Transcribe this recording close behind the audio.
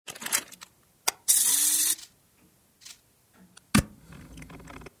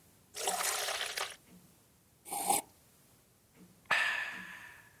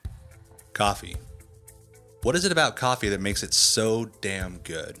Coffee. What is it about coffee that makes it so damn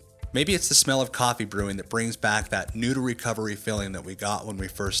good? Maybe it's the smell of coffee brewing that brings back that new to recovery feeling that we got when we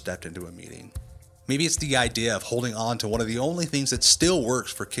first stepped into a meeting. Maybe it's the idea of holding on to one of the only things that still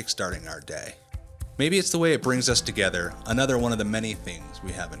works for kickstarting our day. Maybe it's the way it brings us together, another one of the many things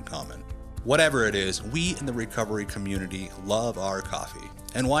we have in common. Whatever it is, we in the recovery community love our coffee.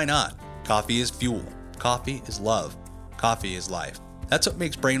 And why not? Coffee is fuel. Coffee is love. Coffee is life. That's what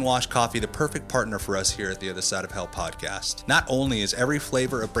makes Brainwash Coffee the perfect partner for us here at the Other Side of Hell podcast. Not only is every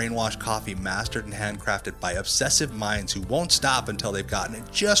flavor of Brainwash Coffee mastered and handcrafted by obsessive minds who won't stop until they've gotten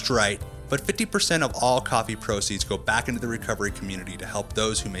it just right, but 50% of all coffee proceeds go back into the recovery community to help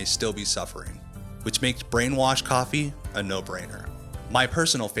those who may still be suffering, which makes Brainwash Coffee a no-brainer. My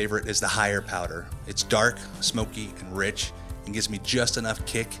personal favorite is the higher powder. It's dark, smoky, and rich, and gives me just enough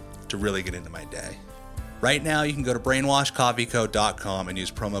kick to really get into my day. Right now, you can go to brainwashcoffeeco.com and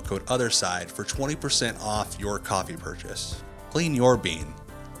use promo code OTHERSIDE for 20% off your coffee purchase. Clean your bean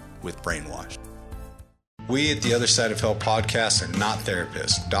with Brainwash. We at the Other Side of Hell podcast are not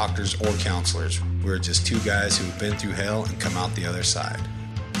therapists, doctors, or counselors. We're just two guys who've been through hell and come out the other side.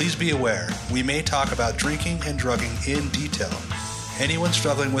 Please be aware, we may talk about drinking and drugging in detail. Anyone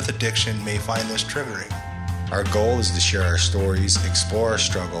struggling with addiction may find this triggering. Our goal is to share our stories, explore our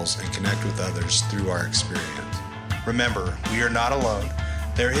struggles, and connect with others through our experience. Remember, we are not alone.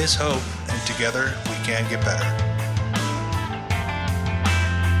 There is hope, and together we can get better.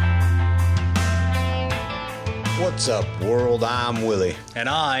 What's up, world? I'm Willie. And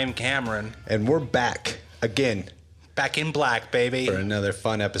I'm Cameron. And we're back again. Back in black, baby. For another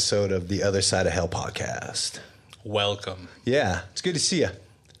fun episode of the Other Side of Hell podcast. Welcome. Yeah, it's good to see you.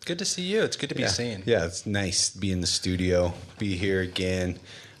 Good to see you. It's good to be seen. Yeah, it's nice to be in the studio, be here again.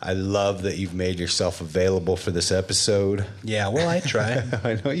 I love that you've made yourself available for this episode. Yeah, well, I try.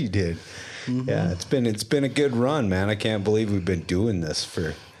 I know you did. Mm-hmm. Yeah, it's been a good run, man. I can't believe we've been doing this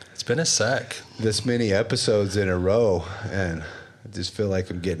for... It's been a sec. This many episodes in a row, and I just feel like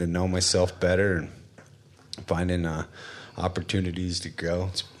I'm getting to know myself better and finding opportunities to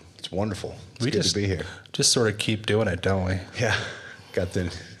grow. It's wonderful. It's good to be here. Just sort of keep doing it, don't we? Yeah.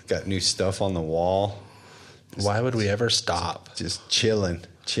 Got new stuff on the wall. Why would we ever stop? Just chilling.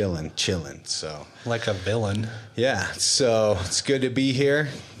 So like a villain. Yeah. So it's good to be here.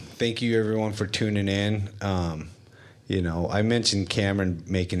 Thank you everyone for tuning in. I mentioned Cameron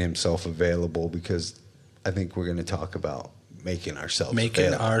making himself available because I think we're going to talk about making ourselves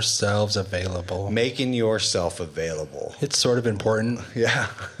available. Making yourself available. It's sort of important. Yeah.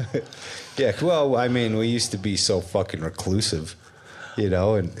 Yeah. Well, I mean, we used to be so fucking reclusive.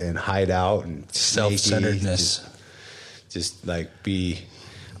 And hide out and self-centeredness. Just like be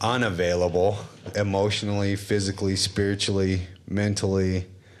unavailable emotionally, physically, spiritually, mentally,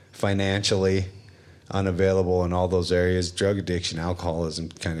 financially, unavailable in all those areas. Drug addiction, alcoholism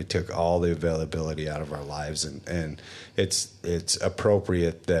kind of took all the availability out of our lives. And it's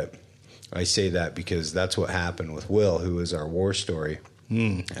appropriate that I say that because that's what happened with Will, who was our war story.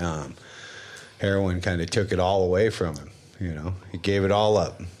 Heroin kind of took it all away from him. He gave it all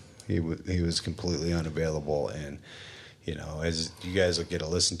up. He was completely unavailable. And, as you guys will get to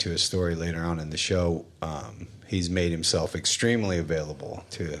listen to his story later on in the show, he's made himself extremely available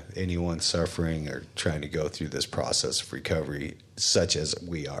to anyone suffering or trying to go through this process of recovery, such as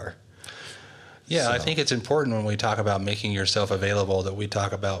we are. Yeah, so. I think it's important when we talk about making yourself available that we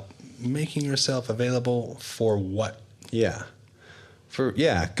talk about making yourself available for what? Yeah.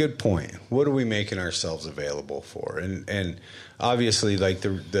 Good point. What are we making ourselves available for? And obviously, like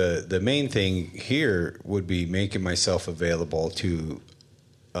the main thing here would be making myself available to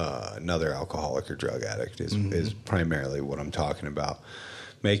another alcoholic or drug addict is primarily what I'm talking about.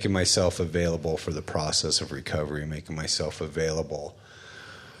 Making myself available for the process of recovery, making myself available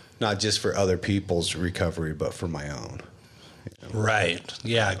not just for other people's recovery, but for my own. Right.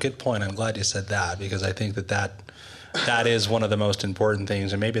 Yeah, good point. I'm glad you said that because I think that is one of the most important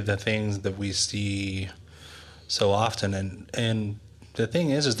things, and maybe the things that we see so often. And the thing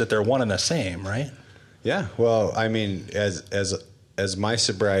is that they're one and the same, right? Yeah. Well, I mean, as my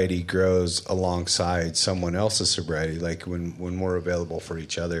sobriety grows alongside someone else's sobriety, like when we're available for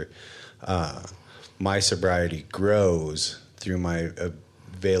each other, my sobriety grows through my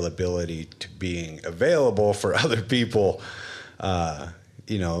availability to being available for other people.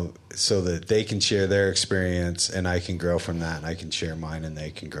 So that they can share their experience and I can grow from that and I can share mine and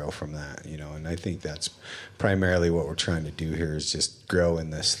they can grow from that, and I think that's primarily what we're trying to do here is just grow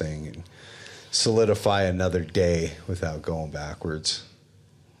in this thing and solidify another day without going backwards.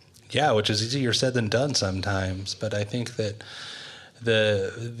 Yeah, which is easier said than done sometimes, but I think that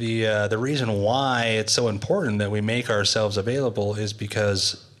the reason why it's so important that we make ourselves available is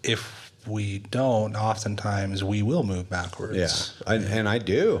because if we don't, oftentimes we will move backwards. Yeah, and I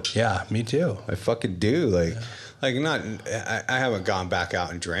do. Yeah, me too. I fucking do. Like not. I haven't gone back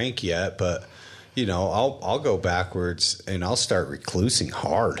out and drank yet, but you know, I'll go backwards and I'll start reclusing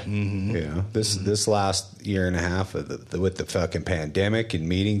hard. Mm-hmm. You know, this last year and a half of with the fucking pandemic and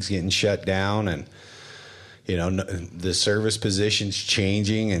meetings getting shut down and. You know, the service position's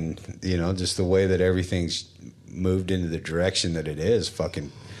changing and, you know, just the way that everything's moved into the direction that it is.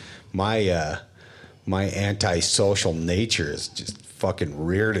 Fucking my antisocial nature is just fucking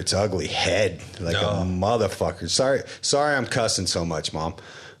reared its ugly head like a motherfucker. Sorry I'm cussing so much, Mom.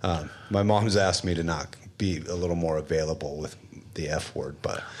 My mom's asked me to not be a little more available with the F word,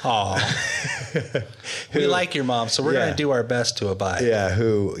 but we like your mom, so we're going to do our best to abide. Yeah,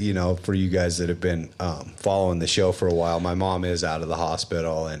 who, you know, for you guys that have been following the show for a while, my mom is out of the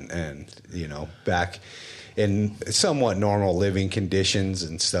hospital and you know, back in somewhat normal living conditions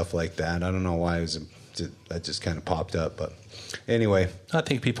and stuff like that. I don't know why that just kind of popped up, but anyway, I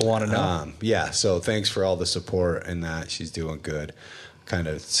think people want to know. Yeah, so thanks for all the support and that. She's doing good. Kind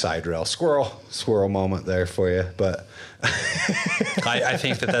of side rail squirrel moment there for you, but I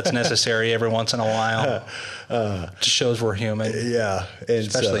think that's necessary every once in a while. Just shows we're human. Yeah, and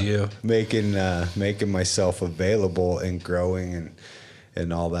especially you making myself available and growing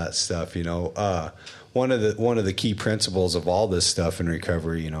and all that stuff. You know, one of the key principles of all this stuff in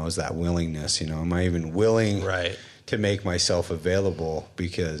recovery, you know, is that willingness. You know, am I even willing to make myself available?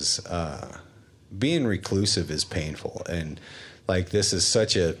 Because being reclusive is painful and. Like this is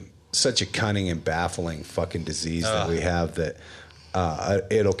such a cunning and baffling fucking disease that we have that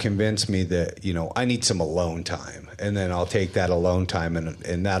it'll convince me that, you know, I need some alone time. And then I'll take that alone time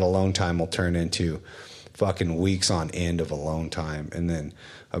and that alone time will turn into fucking weeks on end of alone time. And then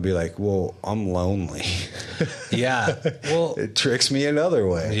I'll be like, well, I'm lonely. Yeah. Well, it tricks me another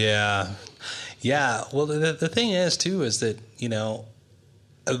way. Yeah. Yeah. Well, the thing is too, is that, you know,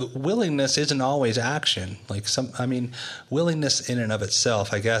 willingness isn't always action. Like willingness in and of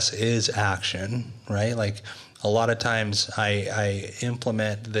itself, I guess, is action, right? Like a lot of times I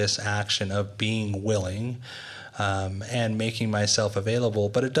implement this action of being willing and making myself available,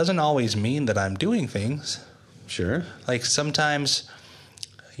 but it doesn't always mean that I'm doing things. Sure. Like sometimes,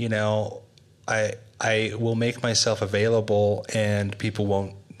 you know, I will make myself available and people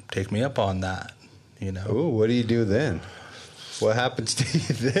won't take me up on that, you know. Ooh, what do you do then? What happens to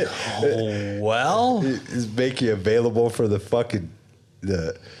you then? Well, is make you available for the fucking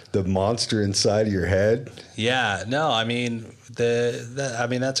the monster inside of your head? Yeah, no, I mean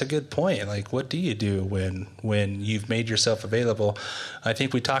that's a good point. Like, what do you do when you've made yourself available? I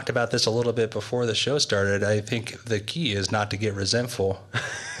think we talked about this a little bit before the show started. I think the key is not to get resentful.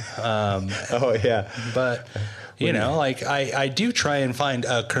 Oh yeah, but you know, like I do try and find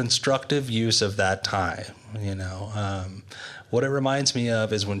a constructive use of that time. You know. What it reminds me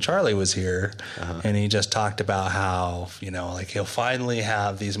of is when Charlie was here and he just talked about how, you know, like he'll finally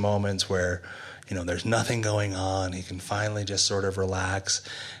have these moments where, you know, there's nothing going on. He can finally just sort of relax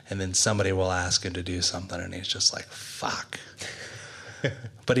and then somebody will ask him to do something and he's just like, fuck.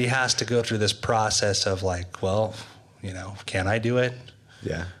 But he has to go through this process of like, well, you know, can I do it?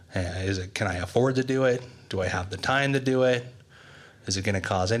 Yeah. Can I afford to do it? Do I have the time to do it? Is it going to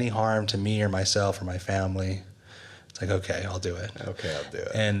cause any harm to me or myself or my family? Like, okay, I'll do it. Okay, I'll do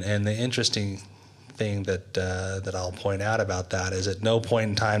it. And the interesting thing that I'll point out about that is at no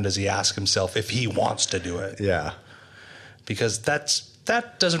point in time does he ask himself if he wants to do it. Yeah. Because that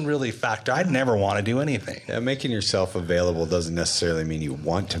doesn't really factor. I'd never want to do anything. Yeah, making yourself available doesn't necessarily mean you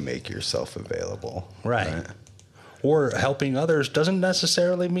want to make yourself available. Right. Or helping others doesn't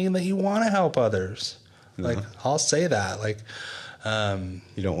necessarily mean that you want to help others. No. Like, I'll say that. Like,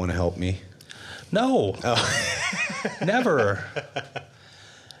 you don't want to help me? No. Oh. Never.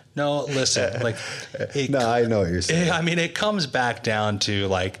 No, listen. Like, I know what you're saying. I mean, it comes back down to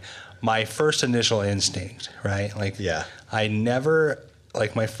like my first initial instinct, right? Like, yeah. I never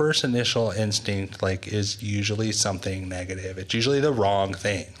like my first initial instinct. Like, is usually something negative. It's usually the wrong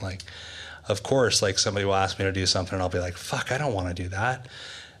thing. Like, of course, like somebody will ask me to do something, and I'll be like, "Fuck, I don't want to do that."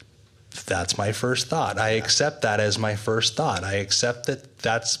 That's my first thought. I accept that as my first thought. I accept that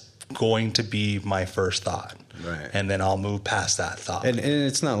that's going to be my first thought. Right. And then I'll move past that thought. And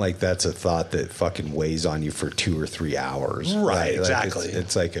it's not like that's a thought that fucking weighs on you for 2 or 3 hours. Right, exactly. Like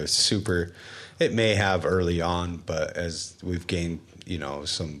it's like a super, it may have early on, but as we've gained, you know,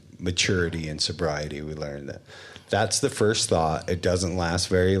 some maturity and sobriety, we learned that that's the first thought. It doesn't last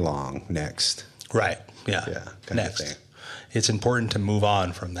very long. Next. Right. Yeah. Yeah. Next. it's important to move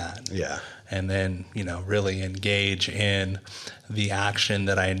on from that. Yeah. And then, really engage in the action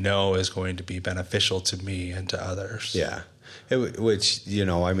that I know is going to be beneficial to me and to others. Yeah. Which,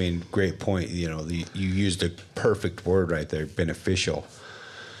 great point. You used a perfect word right there, beneficial.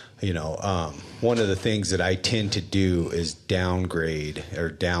 One of the things that I tend to do is downgrade or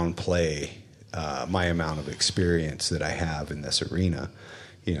downplay my amount of experience that I have in this arena.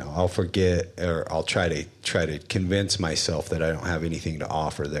 I'll forget, or I'll try to convince myself that I don't have anything to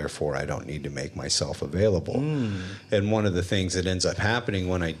offer, therefore I don't need to make myself available. And one of the things that ends up happening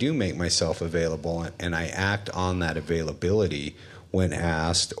when I do make myself available and I act on that availability when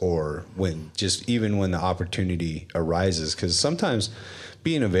asked, or even when the opportunity arises, because sometimes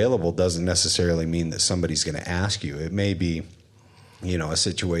being available doesn't necessarily mean that somebody's going to ask you. It may be, a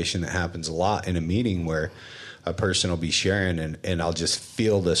situation that happens a lot in a meeting where a person will be sharing and I'll just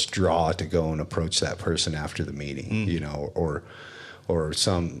feel this draw to go and approach that person after the meeting, or to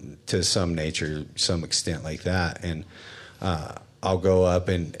some nature, some extent like that. And I'll go up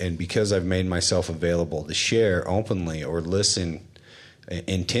and because I've made myself available to share openly or listen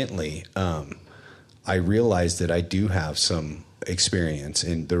intently, I realize that I do have some experience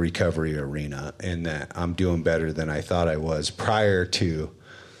in the recovery arena and that I'm doing better than I thought I was prior to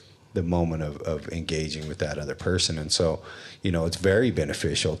the moment of engaging with that other person. And so, it's very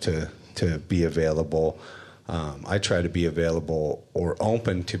beneficial to be available. I try to be available or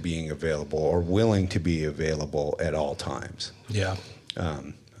open to being available or willing to be available at all times. Yeah.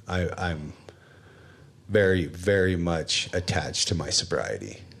 I'm very, very much attached to my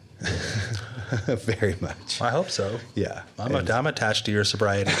sobriety. Very much. I hope so. Yeah. I'm attached to your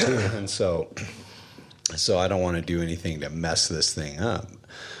sobriety too. And so I don't want to do anything to mess this thing up.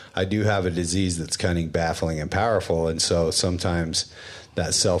 I do have a disease that's cunning, baffling, and powerful, and so sometimes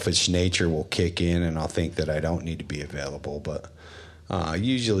that selfish nature will kick in, and I'll think that I don't need to be available. But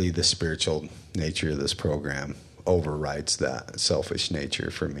usually the spiritual nature of this program overrides that selfish nature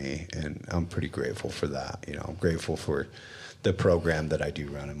for me, and I'm pretty grateful for that. I'm grateful for the program that I do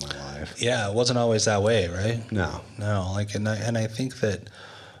run in my life. Yeah, it wasn't always that way, right? No. And I think that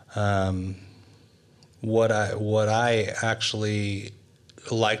what I actually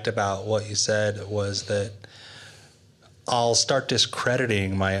liked about what you said was that I'll start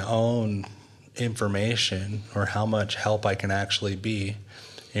discrediting my own information or how much help I can actually be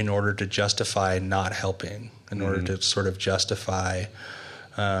in order to justify not helping, in order to sort of justify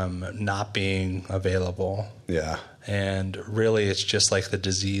not being available. Yeah. And really it's just like the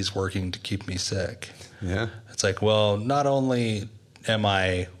disease working to keep me sick. Yeah. It's like, well, not only am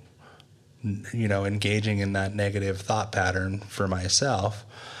I engaging in that negative thought pattern for myself,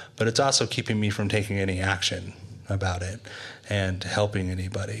 but it's also keeping me from taking any action about it and helping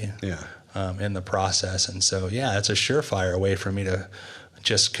anybody in the process. And so, it's a surefire way for me to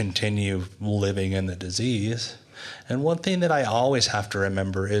just continue living in the disease. And one thing that I always have to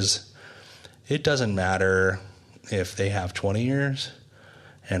remember is it doesn't matter if they have 20 years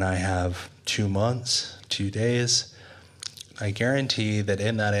and I have 2 months, 2 days. I guarantee that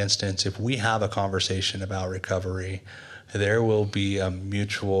in that instance, if we have a conversation about recovery, there will be a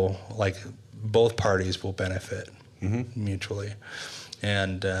mutual, both parties will benefit mutually.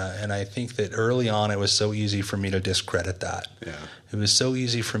 And I think that early on it was so easy for me to discredit that. Yeah. It was so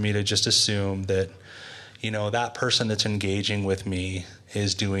easy for me to just assume that, that person that's engaging with me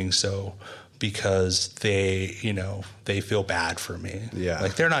is doing so because they feel bad for me. Yeah.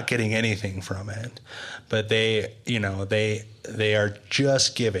 Like they're not getting anything from it, but they are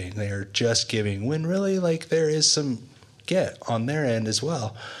just giving. They are just giving when really there is some get on their end as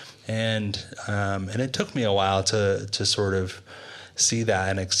well. And it took me a while to sort of see that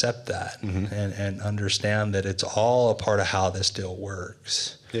and accept that and understand that it's all a part of how this deal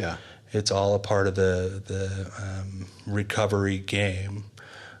works. Yeah. It's all a part of the recovery game.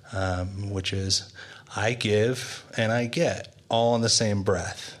 Which is I give and I get all in the same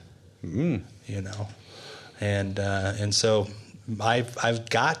breath, and so I've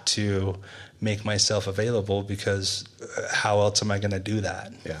got to make myself available because how else am I going to do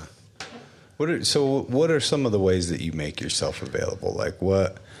that? Yeah. What are some of the ways that you make yourself available? Like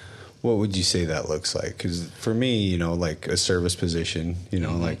what would you say that looks like? Because for me, like a service position,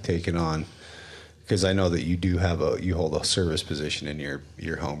 like taking on. Because I know that you hold a service position in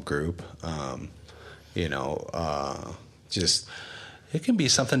your home group, just it can be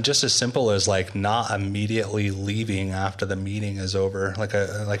something just as simple as not immediately leaving after the meeting is over, like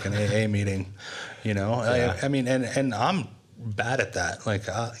an AA meeting, Yeah. I mean, and I'm bad at that.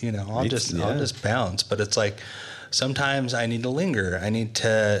 I'll just bounce, but it's sometimes I need to linger. I need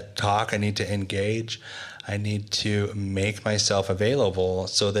to talk. I need to engage. I need to make myself available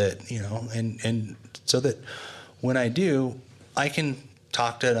so that, and so that when I do, I can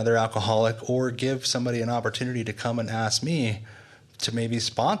talk to another alcoholic or give somebody an opportunity to come and ask me to maybe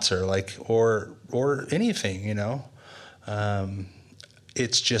sponsor, or anything,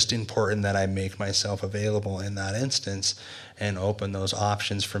 it's just important that I make myself available in that instance and open those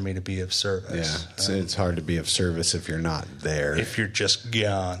options for me to be of service. Yeah, it's hard to be of service if you're not there. If you're just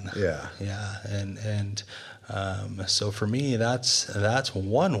gone. Yeah. Yeah, and so for me, that's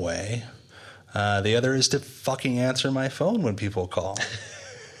one way. The other is to fucking answer my phone when people call.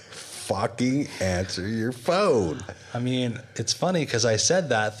 Fucking answer your phone. I mean, it's funny because I said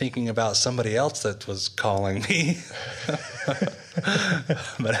that thinking about somebody else that was calling me.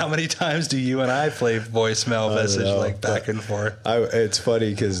 But how many times do you and I play voicemail message back and forth? It's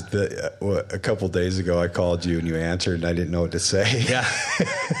funny because a couple days ago I called you and you answered and I didn't know what to say. Yeah,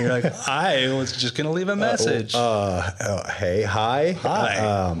 you're like, I was just gonna leave a message. Hey, hi.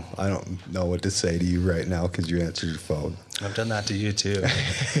 Hi. I don't know what to say to you right now because you answered your phone. I've done that to you too,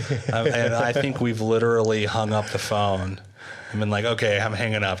 and I think we've literally hung up the phone. I've been like, okay, I'm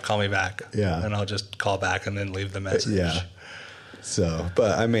hanging up. Call me back. Yeah, and I'll just call back and then leave the message. Yeah. So,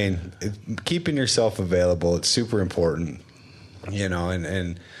 but I mean, keeping yourself available, it's super important,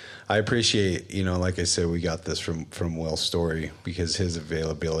 and I appreciate, like I said, we got this from Warstory because his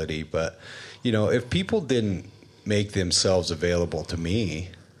availability, but, if people didn't make themselves available to me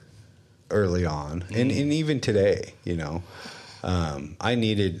early on, and even today, I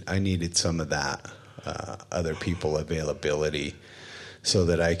needed some of that, other people availability so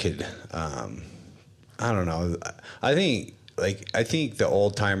that I could, I don't know. I think the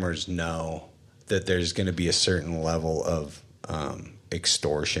old timers know that there's going to be a certain level of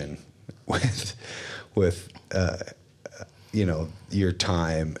extortion with your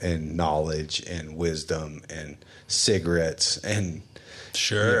time and knowledge and wisdom and cigarettes and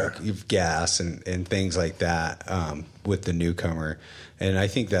sure you've gas and things like that with the newcomer, and I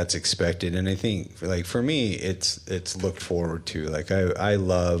think that's expected. And I think for me, it's looked forward to. I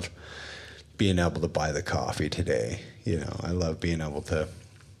love being able to buy the coffee today. I love being able to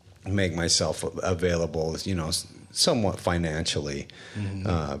make myself available, somewhat financially,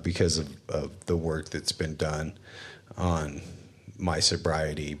 because of the work that's been done on my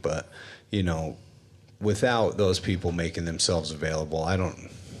sobriety. But, without those people making themselves available, I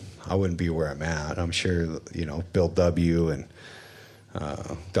wouldn't be where I'm at. I'm sure, Bill W. and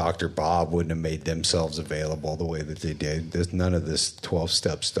Dr. Bob wouldn't have made themselves available the way that they did. None of this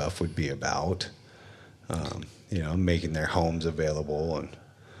 12-step stuff would be about. Making their homes available and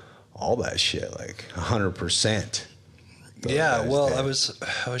all that shit, 100%. Yeah, well, did. I was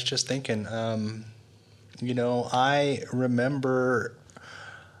just thinking, I remember,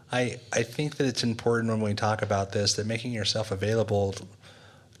 I think that it's important when we talk about this, that making yourself available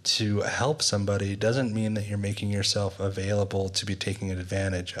to help somebody doesn't mean that you're making yourself available to be taken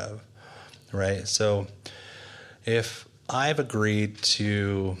advantage of, right? So if I've agreed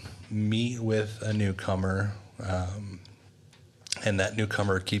to meet with a newcomer, and that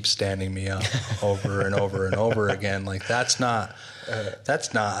newcomer keeps standing me up over and over and over again, that's not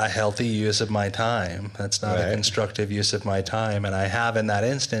a healthy use of my time. That's not a constructive use of my time. And I have, in that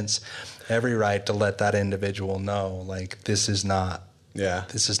instance, every right to let that individual know, this is not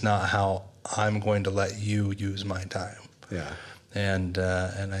how I'm going to let you use my time. Yeah. And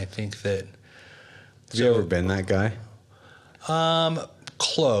I think that. Have you ever been that guy?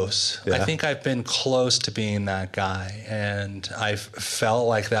 Close. Yeah. I think I've been close to being that guy, and I've felt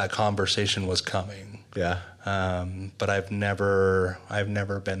like that conversation was coming. Yeah. But I've never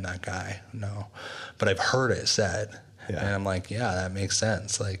been that guy. No. But I've heard it said. Yeah. And I'm like, yeah, that makes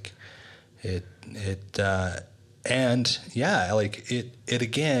sense. It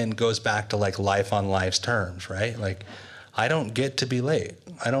again goes back to life on life's terms, right? I don't get to be late.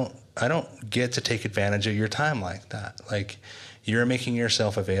 I don't get to take advantage of your time like that. You're making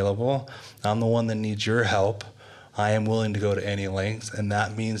yourself available. I'm the one that needs your help. I am willing to go to any length, and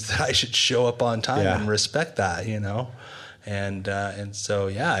that means that I should show up on time and respect that, And so,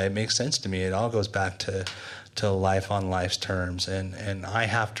 it makes sense to me. It all goes back to life on life's terms, and I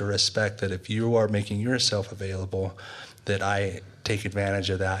have to respect that if you are making yourself available, that I take advantage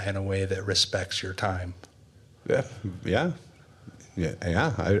of that in a way that respects your time. Yeah.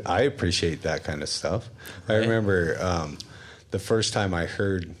 I appreciate that kind of stuff. Right. I remember the first time I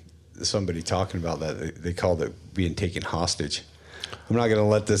heard somebody talking about that, they called it being taken hostage. I'm not going to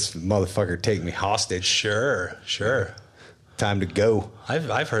let this motherfucker take me hostage. Sure. time to go.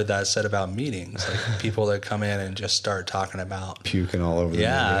 I've heard that said about meetings, like people that come in and just start talking about Puking all over the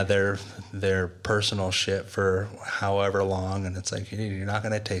meeting. their personal shit for however long, and it's like, hey, you're not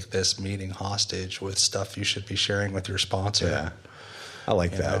going to take this meeting hostage with stuff you should be sharing with your sponsor. Yeah, I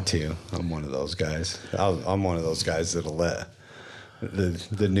like that too. I'm one of those guys. I'm one of those guys that'll let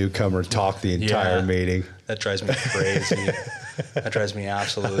the newcomer talk the entire meeting. That drives me crazy. That drives me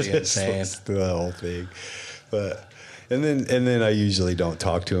absolutely insane. The whole thing, but and then I usually don't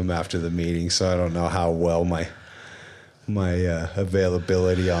talk to him after the meeting, so I don't know how well my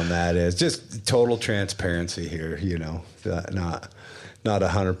availability on that is. Just total transparency here, not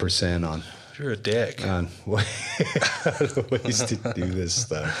 100% on. You're a dick. On ways to do this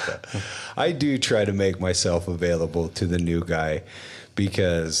stuff. But I do try to make myself available to the new guy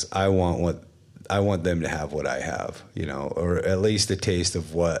because I want them to have what I have, or at least a taste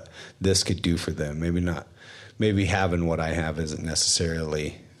of what this could do for them. Maybe having what I have isn't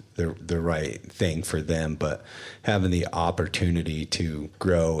necessarily the right thing for them, but having the opportunity to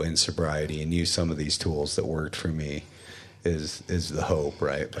grow in sobriety and use some of these tools that worked for me is the hope,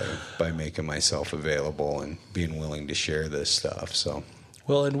 right? By making myself available and being willing to share this stuff. So,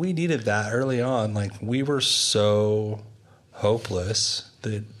 well, and we needed that early on. Like, we were so hopeless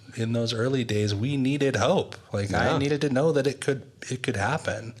that in those early days we needed hope. Like, I needed to know that it could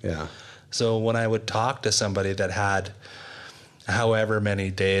happen. Yeah. So when I would talk to somebody that had however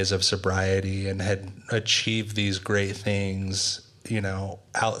many days of sobriety and had achieved these great things,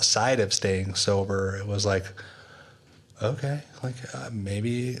 outside of staying sober, it was like, okay, like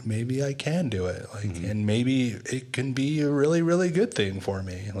maybe I can do it, like, and maybe it can be a really, really good thing for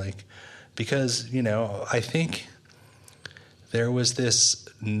me, like, because I think there was this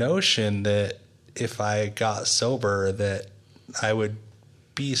notion that if I got sober, that I would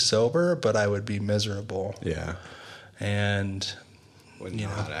be sober, but I would be miserable. Yeah. And wouldn't know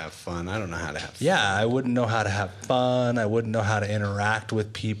how to have fun. I don't know how to have fun. Yeah, I wouldn't know how to have fun. I wouldn't know how to interact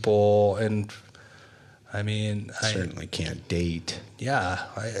with people. And I mean, I certainly can't date. Yeah,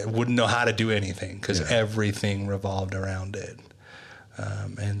 I wouldn't know how to do anything because everything revolved around it.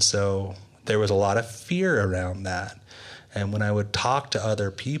 And so there was a lot of fear around that. And when I would talk to other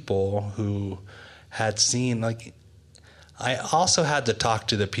people who had seen, like, I also had to talk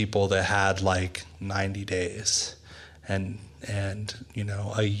to the people that had like 90 days and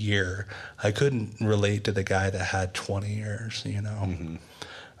a year. I couldn't relate to the guy that had 20 years,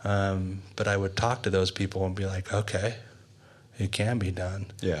 But I would talk to those people and be like, okay, it can be done.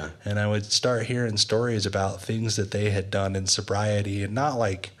 Yeah. And I would start hearing stories about things that they had done in sobriety, and not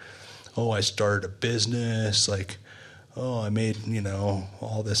like, oh, I started a business, like, oh, I made,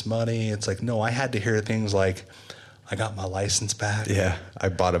 all this money. It's like, no, I had to hear things like, I got my license back. Yeah, I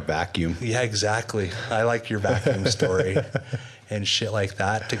bought a vacuum. Yeah, exactly. I like your vacuum story and shit like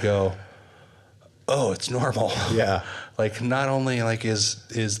that, to go, oh, it's normal. Yeah. Like, not only like is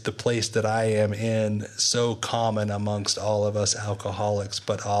the place that I am in so common amongst all of us alcoholics,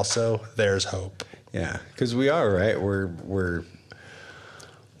 but also there's hope. Yeah, because we are, right? We're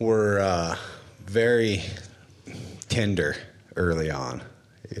very tender early on,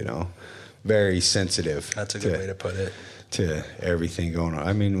 very sensitive. That's a good way to put it. To everything going on.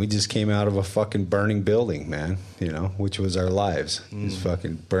 I mean, we just came out of a fucking burning building, man, which was our lives. Just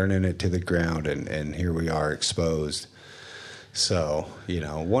fucking burning it to the ground, and here we are exposed. So,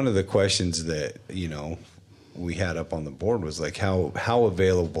 one of the questions that, we had up on the board was like, how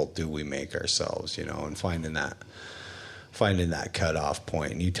available do we make ourselves, and finding that cutoff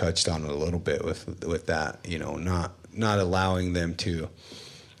point. And you touched on it a little bit with that, not allowing them to,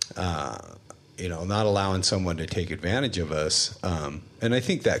 not allowing someone to take advantage of us. And I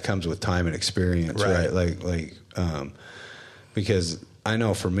think that comes with time and experience, right? Like, because I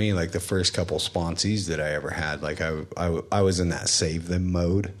know for me, like the first couple sponsees that I ever had, like I was in that save them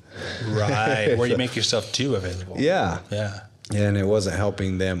mode. Right. Where you make yourself too available. Yeah. Yeah. And it wasn't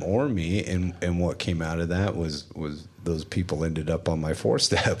helping them or me. And what came out of that was those people ended up on my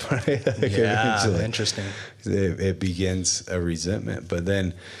 4-step. Right? Like yeah. Interesting. It begins a resentment, but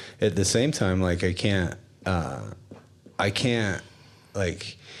then at the same time, like I can't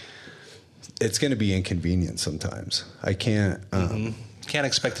like, it's going to be inconvenient sometimes. I can't, can't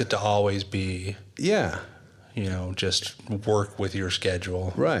expect it to always be, just work with your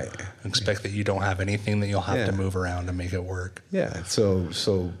schedule. Right. Expect that you don't have anything that you'll have to move around to make it work. Yeah.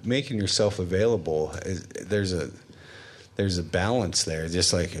 So making yourself available, there's a balance there,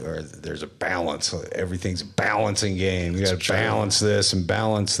 just like, or there's a balance. Everything's a balancing game. You got to balance this and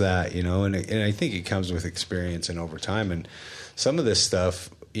balance that, and I think it comes with experience and over time. And some of this stuff,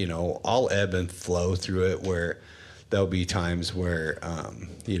 I'll ebb and flow through it where there'll be times where,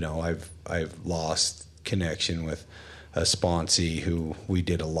 I've lost connection with a sponsee who we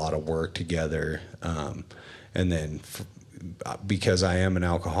did a lot of work together. And then because I am an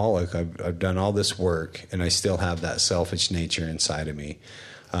alcoholic, I've done all this work and I still have that selfish nature inside of me.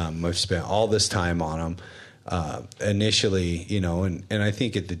 I've spent all this time on them. Initially, and I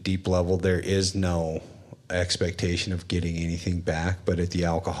think at the deep level, there is no expectation of getting anything back, but at the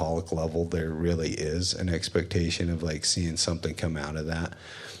alcoholic level, there really is an expectation of like seeing something come out of that.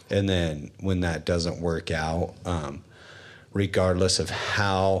 And then when that doesn't work out, regardless of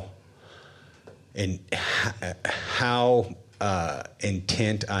how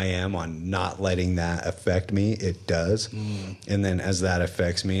intent I am on not letting that affect me, it does. And then as that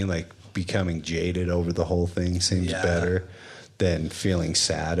affects me, like becoming jaded over the whole thing seems better than feeling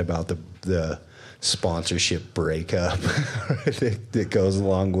sad about the sponsorship breakup that goes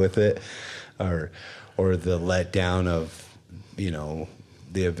along with it, or the letdown of,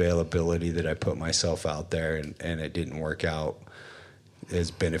 the availability that I put myself out there and it didn't work out as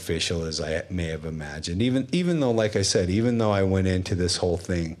beneficial as I may have imagined. Even though, like I said, even though I went into this whole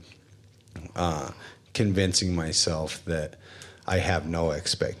thing convincing myself that I have no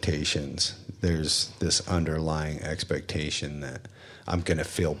expectations, there's this underlying expectation that I'm going to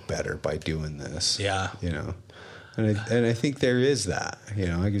feel better by doing this. Yeah. And I think there is that.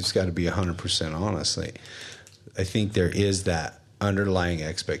 I just got to be 100% honest. Like, I think there is that underlying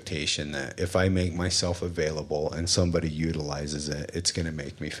expectation that if I make myself available and somebody utilizes it, it's going to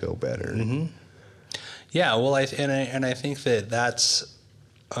make me feel better. Mm-hmm. Yeah, well, I think that's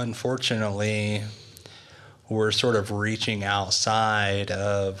unfortunately we're sort of reaching outside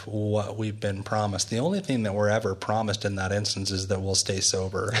of what we've been promised. The only thing that we're ever promised in that instance is that we'll stay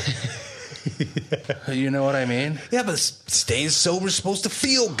sober. You know what I mean? Yeah, but staying sober is supposed to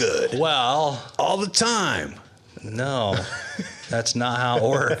feel good. Well, all the time. No, that's not how it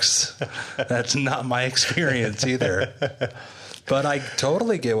works. That's not my experience either. But I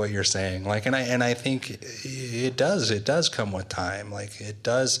totally get what you're saying. Like, and I think it does come with time. Like it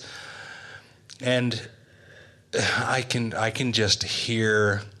does. And I can just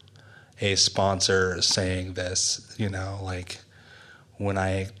hear a sponsor saying this, like when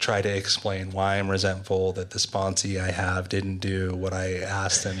I try to explain why I'm resentful that the sponsee I have didn't do what I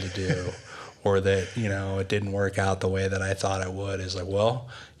asked them to do. Or that, it didn't work out the way that I thought it would. Is like, well,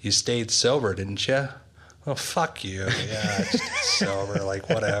 you stayed sober, didn't you? Well, fuck you. Yeah, I stayed sober. Like,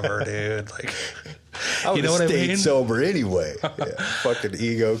 whatever, dude. Like, I would have stayed sober anyway. Yeah, fucking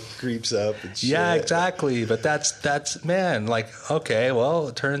ego creeps up and shit. Yeah, exactly. But that's man, like, okay, well,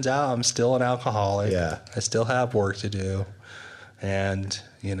 it turns out I'm still an alcoholic. Yeah. I still have work to do. And,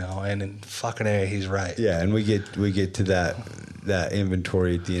 and in fucking A, he's right. Yeah, and we get to that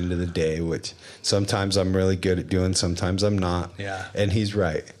inventory at the end of the day, which sometimes I'm really good at doing, sometimes I'm not. Yeah. And he's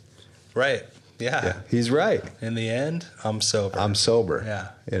right. Right. Yeah. He's right. In the end, I'm sober.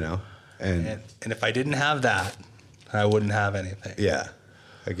 Yeah. And if I didn't have that, I wouldn't have anything. Yeah.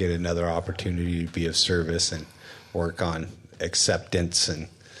 I get another opportunity to be of service and work on acceptance and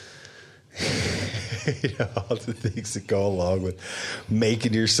all the things that go along with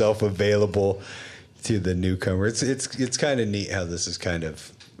making yourself available to the newcomer. It's kind of neat how this is kind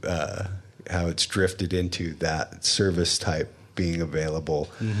of how it's drifted into that service type being available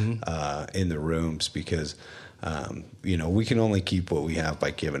in the rooms, because we can only keep what we have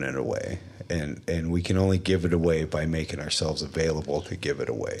by giving it away, and we can only give it away by making ourselves available to give it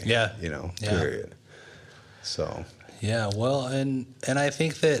away. Yeah. Period. So yeah, well, and I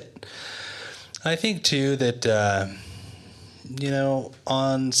think too that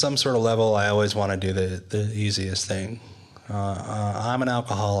on some sort of level, I always want to do the easiest thing. I'm an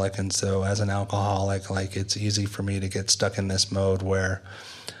alcoholic, and so as an alcoholic, like, it's easy for me to get stuck in this mode where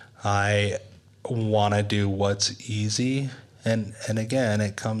I want to do what's easy. And again,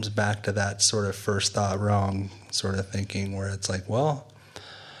 it comes back to that sort of first thought wrong sort of thinking, where it's like, well,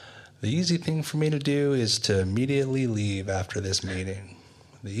 the easy thing for me to do is to immediately leave after this meeting.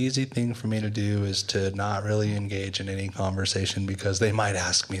 The easy thing for me to do is to not really engage in any conversation because they might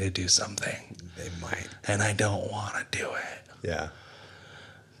ask me to do something. They might. And I don't want to do it. Yeah.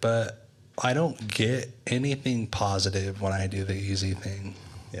 But I don't get anything positive when I do the easy thing.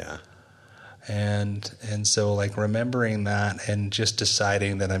 Yeah. And so, like, remembering that and just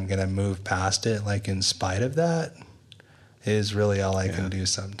deciding that I'm going to move past it, like, in spite of that, is really all I can do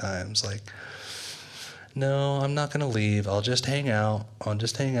sometimes. Like, no, I'm not going to leave. I'll just hang out. I'll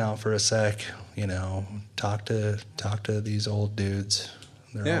just hang out for a sec, talk to these old dudes.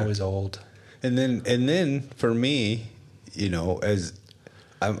 They're always old. And then for me, as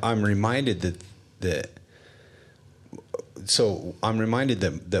I'm reminded that so I'm reminded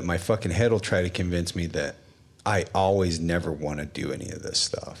that my fucking head will try to convince me that I always never want to do any of this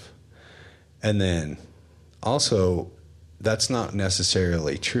stuff. And then also that's not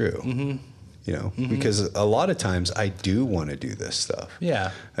necessarily true, you know, because a lot of times I do want to do this stuff.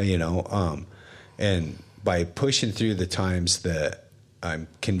 Yeah. You know, and by pushing through the times that I'm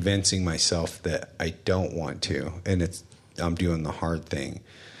convincing myself that I don't want to, and I'm doing the hard thing.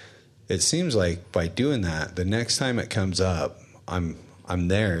 It seems like by doing that, the next time it comes up, I'm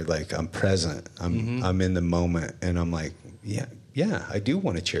there, like I'm present, I'm in the moment, and I'm like, yeah, I do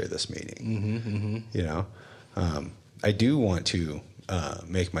want to chair this meeting. You know, I do want to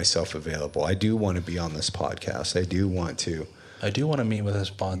make myself available. I do want to be on this podcast. I do want to meet with a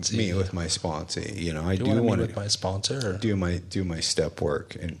sponsee. Meet with my sponsee. You know, I do want to meet with my sponsor. Do my step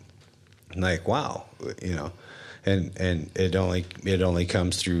work, and like, wow, you know. And it only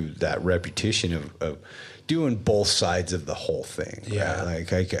comes through that repetition of doing both sides of the whole thing. Yeah. Right?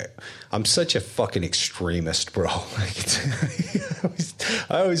 Like I'm such a fucking extremist, bro. Like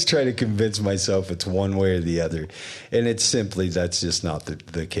I always try to convince myself it's one way or the other, and it's simply that's just not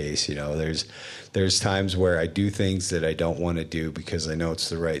the case. You know, there's times where I do things that I don't want to do because I know it's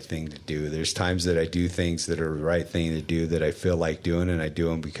the right thing to do. There's times that I do things that are the right thing to do that I feel like doing, and I do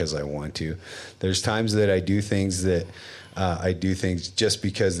them because I want to. There's times that I do things that I do things just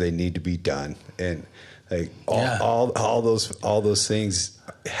because they need to be done, and like all those things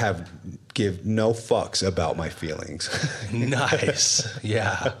give no fucks about my feelings. Nice,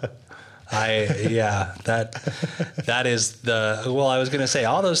 yeah. That is I was going to say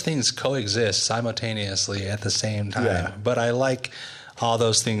all those things coexist simultaneously at the same time, but I like all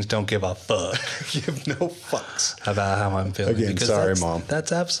those things don't give a fuck. Give no fucks about how I'm feeling. Again, sorry, Mom.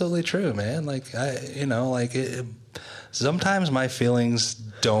 That's absolutely true, man. Like sometimes my feelings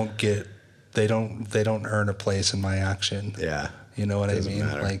don't earn a place in my action. Yeah. You know what I mean?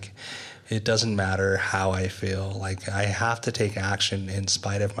 Matter. Like, it doesn't matter how I feel. Like, I have to take action in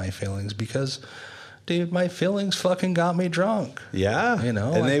spite of my feelings because, dude, my feelings fucking got me drunk. Yeah. You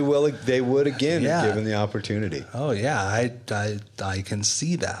know? And they would again, given the opportunity. Oh, yeah. I can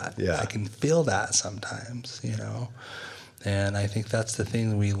see that. Yeah. I can feel that sometimes, you know? And I think that's the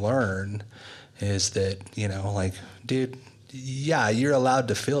thing we learn is that, you know, like, dude, yeah, you're allowed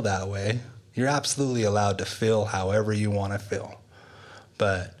to feel that way. You're absolutely allowed to feel however you want to feel.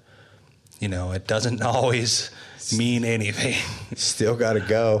 But, you know, it doesn't always mean anything. Still got to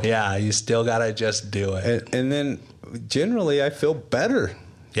go. Yeah, you still got to just do it. And then generally I feel better.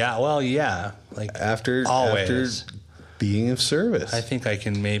 Yeah, well, yeah. Like after being of service. I think I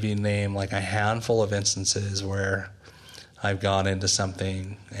can maybe name like a handful of instances where I've gone into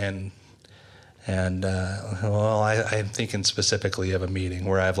something and I'm thinking specifically of a meeting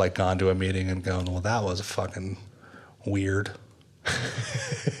where I've like gone to a meeting and gone, well, that was fucking weird.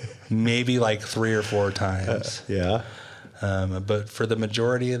 Maybe like 3 or 4 times. Yeah. But for the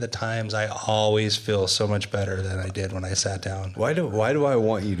majority of the times, I always feel so much better than I did when I sat down. Why do I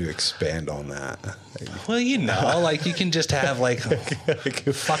want you to expand on that? Well, you know, like you can just have like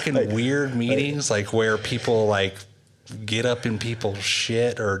fucking weird meetings, like where people like get up in people's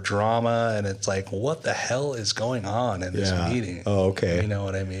shit or drama, and it's like, what the hell is going on in this meeting? Oh, okay. You know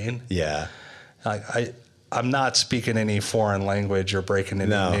what I mean? Yeah. Like I'm not speaking any foreign language or breaking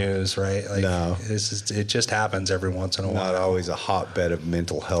any news, right? Like, no. It just happens every once in a while. Not always a hotbed of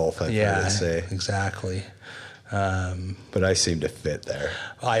mental health, I've heard it say. Exactly. But I seem to fit there.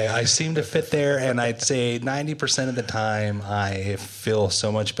 I seem to fit there, and I'd say 90% of the time I feel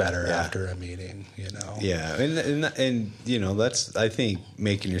so much better after a meeting, you know? Yeah, and you know, that's, I think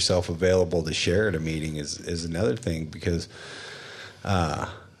making yourself available to share at a meeting is another thing, because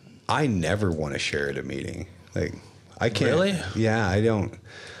I never want to share at a meeting. Like, I can't. Really? Yeah, I don't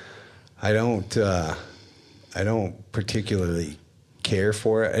particularly care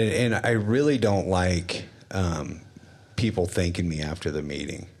for it, and I really don't like people thanking me after the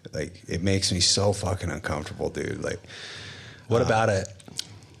meeting. Like, it makes me so fucking uncomfortable, dude. Like, what about it?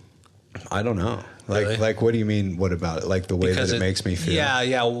 I don't know. Like, Really? Like, what do you mean? What about it? Like the way that it makes me feel?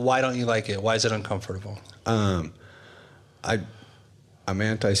 Yeah. Why don't you like it? Why is it uncomfortable? I'm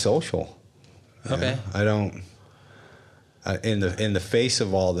antisocial. Okay. I don't. In the face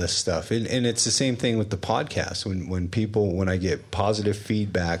of all this stuff, and it's the same thing with the podcast. When I get positive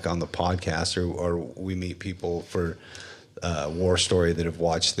feedback on the podcast, or we meet people for Warstory that have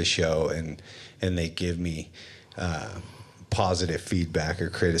watched the show, and they give me positive feedback or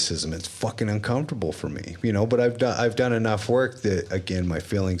criticism, it's fucking uncomfortable for me, you know. But I've done enough work that, again, my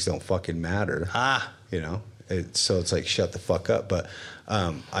feelings don't fucking matter. You know. So it's like, shut the fuck up. But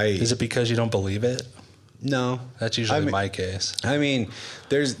is it because you don't believe it? No, That's usually my case. I mean,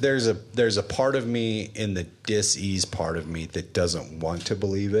 there's a part of me in the dis-ease part of me that doesn't want to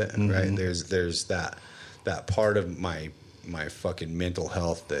believe it, right? There's that part of my fucking mental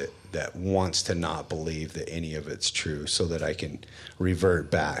health that wants to not believe that any of it's true, so that I can revert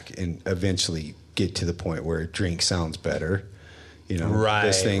back and eventually get to the point where a drink sounds better. You know,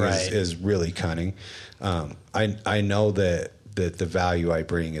 this thing is really cunning. I know that the value I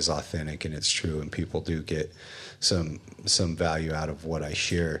bring is authentic and it's true, and people do get some value out of what I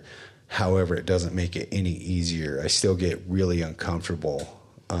share. However, it doesn't make it any easier. I still get really uncomfortable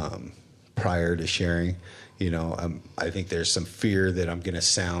prior to sharing. You know, I think there's some fear that I'm going to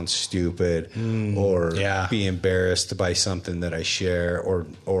sound stupid or be embarrassed by something that I share, or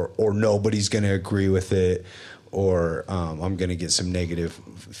nobody's going to agree with it, or I'm going to get some negative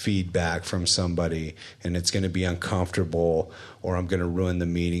feedback from somebody and it's going to be uncomfortable, or I'm going to ruin the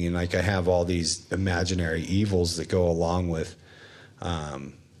meeting. And like, I have all these imaginary evils that go along with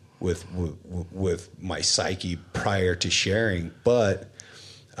my psyche prior to sharing. But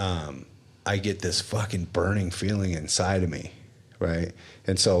I get this fucking burning feeling inside of me, right?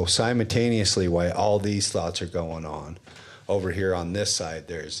 And so simultaneously, while all these thoughts are going on, over here on this side,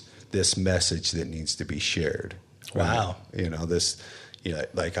 there's this message that needs to be shared. Right? Wow. You know, this, you know,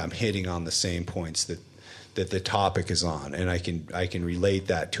 like I'm hitting on the same points that the topic is on, and I can relate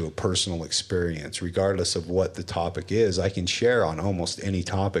that to a personal experience. Regardless of what the topic is, I can share on almost any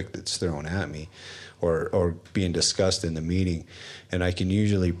topic that's thrown at me or being discussed in the meeting, and I can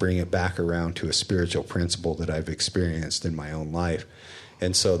usually bring it back around to a spiritual principle that I've experienced in my own life.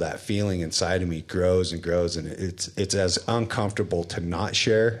 And so that feeling inside of me grows and grows, and it's as uncomfortable to not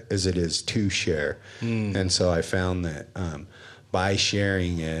share as it is to share. And so I found that by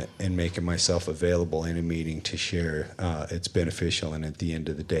sharing it and making myself available in a meeting to share, it's beneficial. And at the end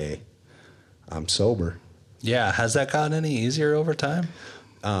of the day, I'm sober. Yeah. Has that gotten any easier over time?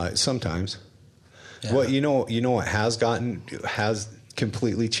 Sometimes. Yeah. Well, you know what has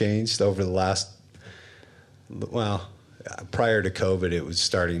completely changed over the last, prior to COVID, it was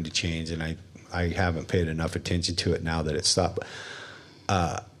starting to change, and I haven't paid enough attention to it now that it's stopped.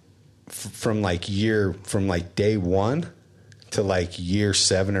 From day one to like year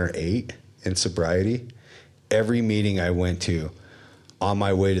 7 or 8 in sobriety, every meeting I went to, on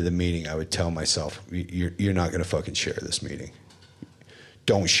my way to the meeting, I would tell myself, you're not going to fucking share this meeting.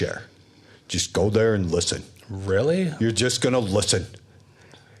 Don't share. Just go there and listen. Really? You're just going to listen.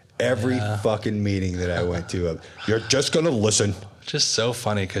 Every fucking meeting that I went to, you're just going to listen. Just so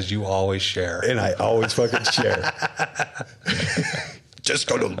funny because you always share. And I always fucking share. Just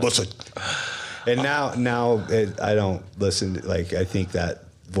going to listen. And now I don't listen. Like, I think that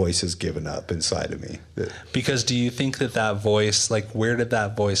voice has given up inside of me. Because do you think that voice, like, where did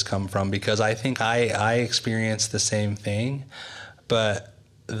that voice come from? Because I think I experienced the same thing, but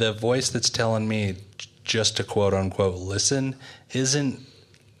the voice that's telling me just to quote unquote listen isn't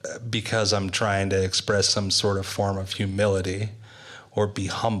because I'm trying to express some sort of form of humility or be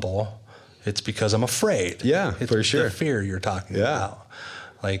humble. It's because I'm afraid. Yeah, it's for sure. The fear you're talking about.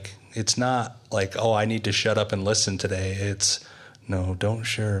 Like, it's not like, oh, I need to shut up and listen today. It's, no, don't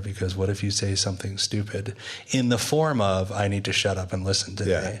share, because what if you say something stupid? In the form of, I need to shut up and listen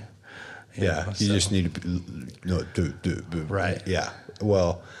today. You just need to right. Yeah.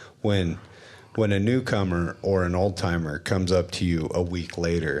 Well, when a newcomer or an old timer comes up to you a week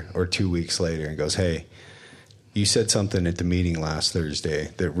later or 2 weeks later and goes, hey, you said something at the meeting last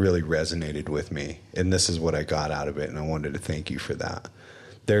Thursday that really resonated with me, and this is what I got out of it, and I wanted to thank you for that.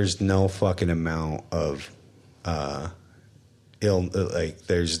 There's no fucking amount of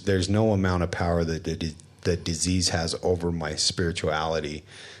there's no amount of power that the disease has over my spirituality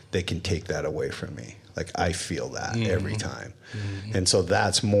that can take that away from me. Like, I feel that every time. And so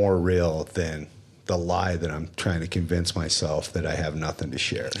that's more real than the lie that I'm trying to convince myself that I have nothing to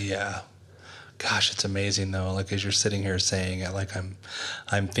share. Yeah. Gosh, it's amazing though. Like, as you're sitting here saying it, like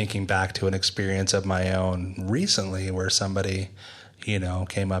I'm thinking back to an experience of my own recently where somebody,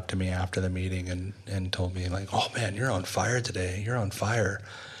 came up to me after the meeting and told me, like, oh man, you're on fire today. You're on fire.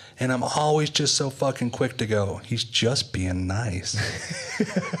 And I'm always just so fucking quick to go, he's just being nice.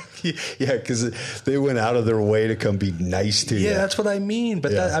 Yeah, because they went out of their way to come be nice to you. Yeah, that's what I mean.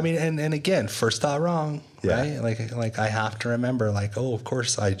 But and again, first thought wrong, right? Like I have to remember, like, oh, of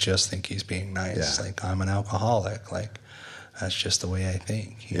course, I just think he's being nice. Yeah. Like, I'm an alcoholic. Like, that's just the way I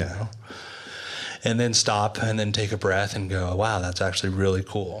think, you know? And then stop and then take a breath and go, wow, that's actually really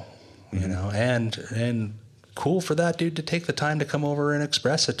cool, you know? And cool for that dude to take the time to come over and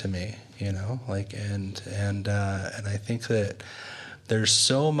express it to me, like, and I think there's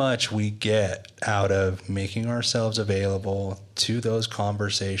so much we get out of making ourselves available to those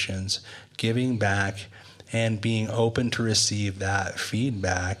conversations, giving back, and being open to receive that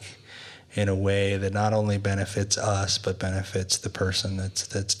feedback in a way that not only benefits us but benefits the person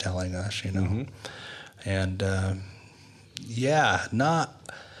that's telling us, you know. Mm-hmm. And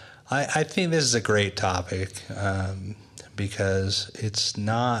I think this is a great topic because it's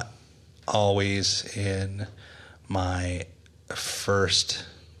not always in my first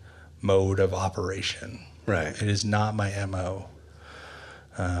mode of operation. Right. It is not my MO,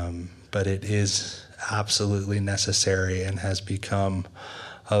 but it is absolutely necessary and has become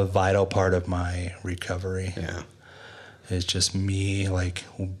a vital part of my recovery. Yeah. It's just me like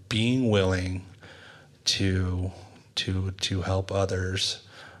being willing to help others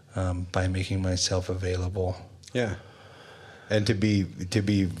by making myself available. Yeah. And to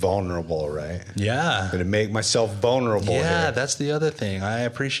be vulnerable, right? Yeah. To make myself vulnerable. Yeah, here. that's the other thing. I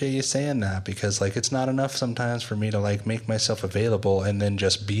appreciate you saying that because like it's not enough sometimes for me to like make myself available and then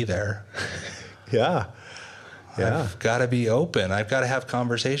just be there. Yeah. Yeah. I've got to be open. I've got to have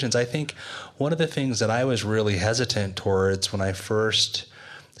conversations. I think one of the things that I was really hesitant towards when I first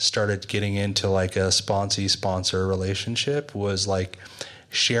started getting into like a sponsor relationship was like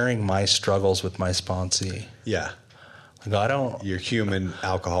sharing my struggles with my sponsee. Yeah. Like I don't... Your human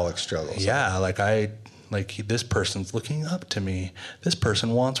alcoholic struggles. Yeah. Like this person's looking up to me. This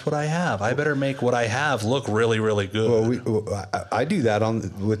person wants what I have. I better make what I have look really, really good. Well, I do that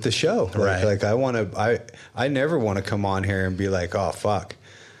with the show. Right. Like I never want to come on here and be like, oh fuck.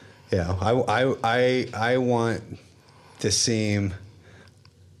 You know, I want to seem,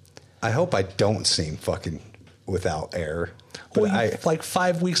 I hope I don't seem fucking without air. But well, like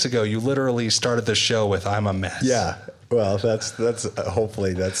 5 weeks ago, you literally started the show with "I'm a mess." Yeah. Well, that's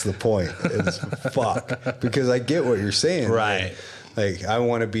hopefully that's the point. Is fuck, because I get what you're saying. Right. Like I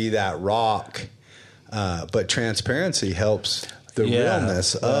want to be that rock, but transparency helps the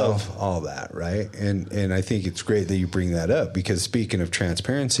realness of all that, right? And I think it's great that you bring that up because speaking of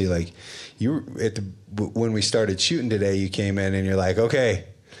transparency, like when we started shooting today, you came in and you're like, okay,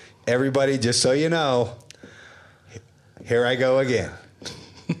 everybody, just so you know, here I go again.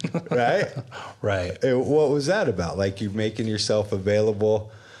 Right? Right. What was that about? Like you're making yourself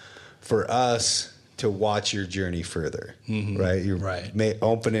available for us to watch your journey further, right? You're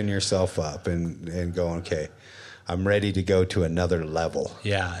opening yourself up and going, okay, I'm ready to go to another level.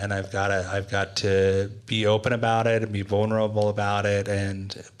 Yeah, and I've got to be open about it and be vulnerable about it,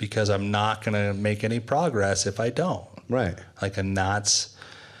 and because I'm not going to make any progress if I don't. Right. Like, and that's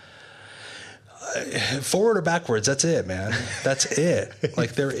forward or backwards. That's it, man. That's it.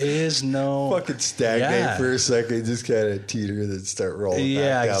 Like there is no fucking stagnate for a second, just kind of teeter, then start rolling.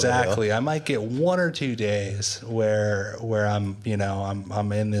 Yeah, back exactly. I might get 1 or 2 days where I'm, you know,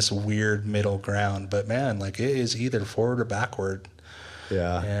 I'm in this weird middle ground. But man, like it is either forward or backward.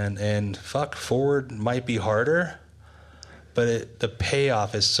 Yeah. And fuck, forward might be harder, but the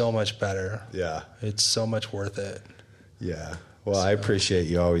payoff is so much better. Yeah. It's so much worth it. Yeah. Well, I appreciate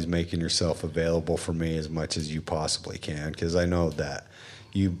you always making yourself available for me as much as you possibly can, because I know that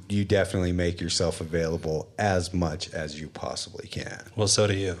you definitely make yourself available as much as you possibly can. Well, so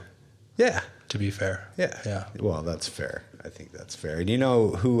do you. Yeah. To be fair. Yeah. Yeah. Well, that's fair. I think that's fair. And you know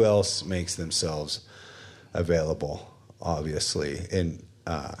who else makes themselves available, obviously? And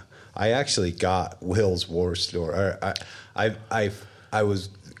I actually got Will's Warstory. I was.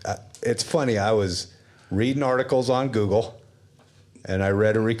 It's funny. I was reading articles on Google. And I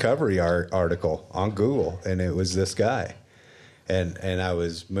read a recovery article on Google, and it was this guy. And I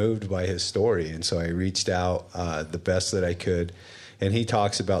was moved by his story, and so I reached out the best that I could. And he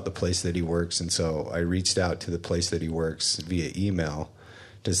talks about the place that he works, and so I reached out to the place that he works via email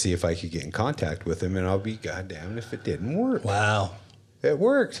to see if I could get in contact with him, and I'll be goddamn if it didn't work. Wow. It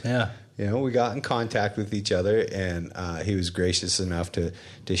worked. Yeah. You know, we got in contact with each other, and he was gracious enough to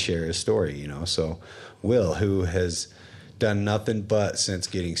share his story, you know. So Will, who has done nothing but since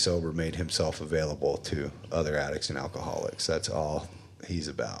getting sober made himself available to other addicts and alcoholics. That's all he's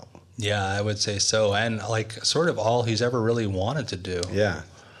about. Yeah, I would say so. And like sort of all he's ever really wanted to do. Yeah.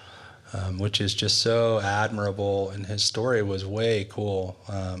 Which is just so admirable. And his story was way cool.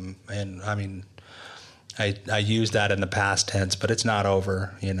 And I mean, I use that in the past tense, but it's not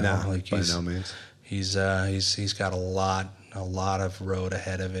over, you know. No, like by no means. He's got a lot of road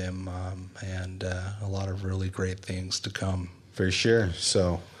ahead of him, and a lot of really great things to come. For sure.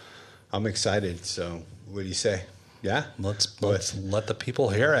 So I'm excited. So what do you say? Yeah? Let's let the people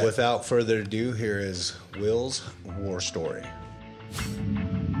hear it. Without further ado, here is Will's Warstory.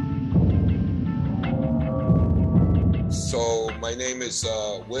 So my My name is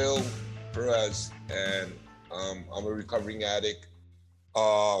Will Perez, and I'm a recovering addict.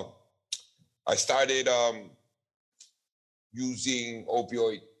 I started using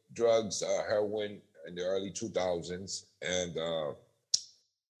opioid drugs, heroin, in the early 2000s, and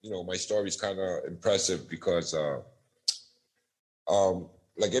my story is kind of impressive because,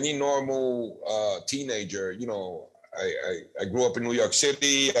 like any normal teenager, I grew up in New York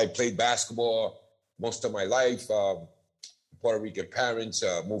City. I played basketball most of my life. Puerto Rican parents,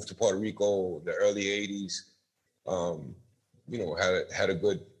 moved to Puerto Rico in the early 80s. Had a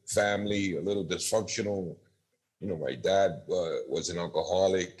good family, a little dysfunctional. My dad was an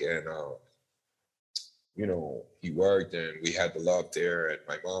alcoholic, and he worked, and we had the love there. And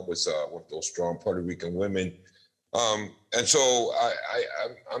my mom was one of those strong Puerto Rican women. And so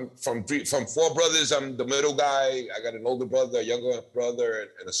I'm from four brothers. I'm the middle guy. I got an older brother, a younger brother,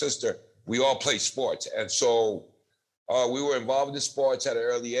 and a sister. We all play sports, and so we were involved in sports at an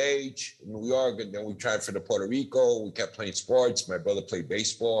early age in New York, and then we transferred to Puerto Rico. We kept playing sports. My brother played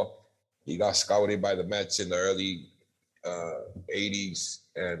baseball. He got scouted by the Mets in the early 80s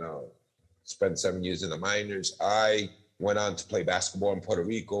and spent 7 years in the minors. I went on to play basketball in Puerto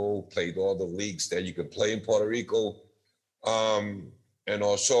Rico, played all the leagues that you can play in Puerto Rico, and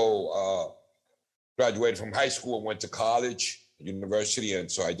also graduated from high school and went to college, university, and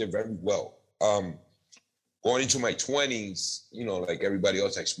so I did very well. Going into my 20s, like everybody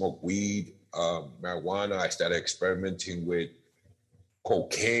else, I smoked weed, marijuana. I started experimenting with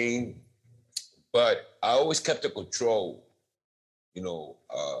cocaine, but I always kept the control. I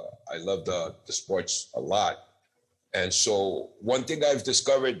love the sports a lot. And so one thing I've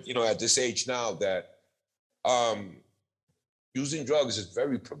discovered, at this age now, that using drugs is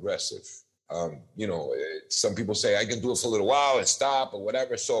very progressive. Some people say I can do it for a little while and stop or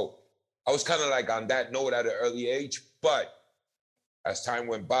whatever. So I was kind of like on that note at an early age, but as time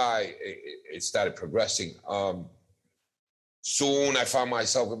went by, it started progressing. Soon I found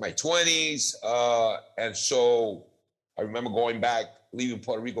myself in my 20s. And so I remember leaving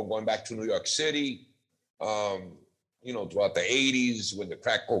Puerto Rico, going back to New York City, throughout the 80s when the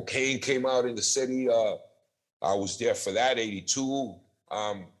crack cocaine came out in the city. I was there for that, 82,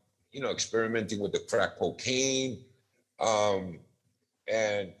 experimenting with the crack cocaine.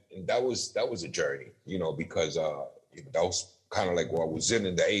 And that was a journey, because that was kind of like what I was in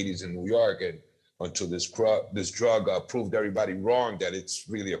the 80s in New York, and until this drug proved everybody wrong that it's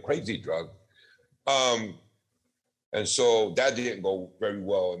really a crazy drug. And so that didn't go very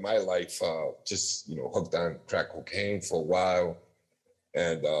well in my life. Just hooked on crack cocaine for a while,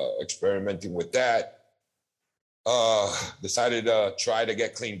 and experimenting with that. Decided to try to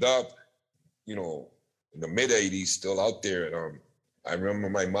get cleaned up, in the mid 80s, still out there. And I remember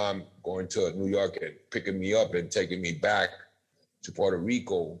my mom going to New York and picking me up and taking me back to Puerto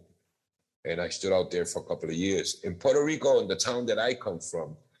Rico. And I stood out there for a couple of years. In Puerto Rico, in the town that I come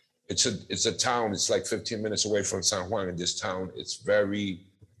from, it's a town, it's like 15 minutes away from San Juan. In this town,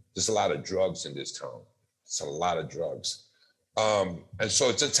 there's a lot of drugs in this town. It's a lot of drugs. And so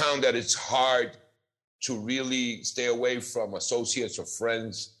it's a town that it's hard to really stay away from associates or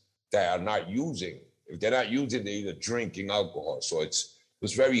friends that are not using. If they're not using, they're either drinking alcohol. So it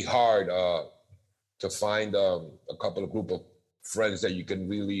was very hard to find a couple of group of friends that you can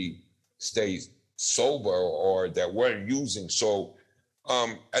really stay sober or that weren't using. So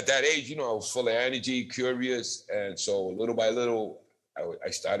at that age, I was full of energy, curious. And so little by little, I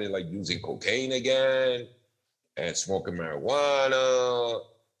started like using cocaine again and smoking marijuana.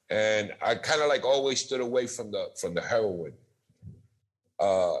 And I kind of like always stood away from the heroin.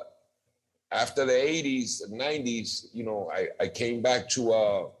 After the 80s and 90s, I came back to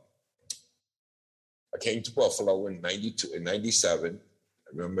I came to Buffalo in 97. I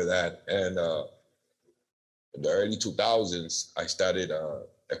remember that. And in the early 2000s, I started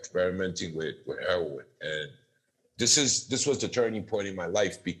experimenting with heroin. And this was the turning point in my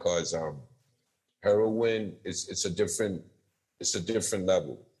life, because heroin it's a different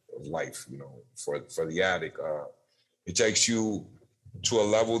level of life, for the addict. It takes you to a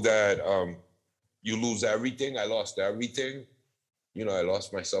level that you lose everything. I lost everything. I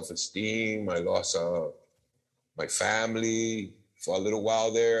lost my self-esteem. I lost my family for a little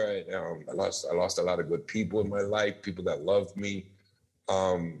while there. I lost a lot of good people in my life, people that loved me.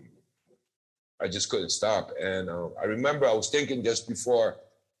 I just couldn't stop. And I remember I was thinking just before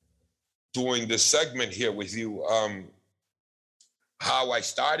doing this segment here with you, how I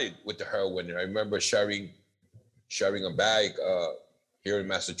started with the heroin. And I remember sharing a bag here in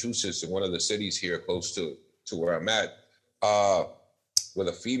Massachusetts, in one of the cities here close to where I'm at. with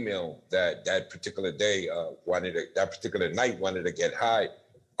a female that particular day that particular night wanted to get high.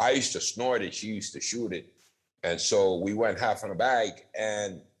 I used to snort it. She used to shoot it. And so we went half on a bag,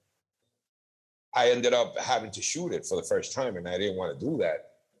 and I ended up having to shoot it for the first time, and I didn't want to do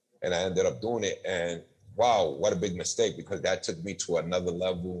that. And I ended up doing it, and wow, what a big mistake, because that took me to another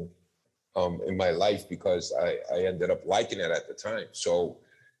level in my life, because I ended up liking it at the time. So,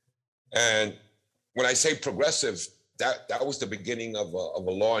 and when I say progressive, that was the beginning of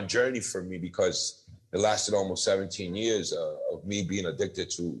a long journey for me, because it lasted almost 17 years of me being addicted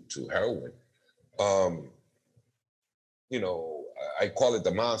to heroin. You know, I call it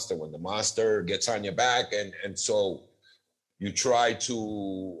the monster, when the monster gets on your back, and so you try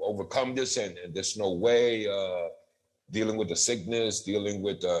to overcome this, and there's no way, dealing with the sickness, dealing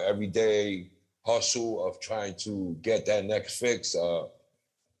with the everyday hustle of trying to get that next fix,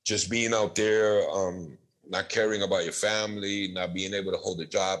 just being out there, not caring about your family, not being able to hold the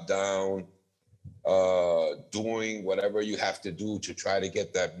job down, doing whatever you have to do to try to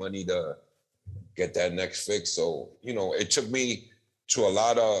get that money to get that next fix. So, you know, it took me to a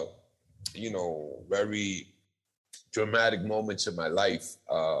lot of, you know, very dramatic moments in my life.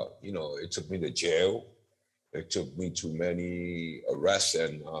 You know, it took me to jail. It took me to many arrests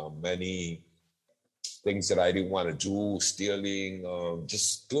and many things that I didn't want to do, stealing,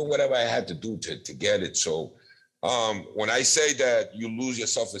 just doing whatever I had to do to get it. So when I say that you lose your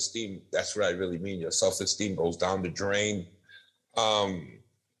self-esteem, that's what I really mean. Your self-esteem goes down the drain.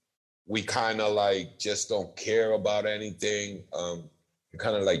 We kind of like just don't care about anything. We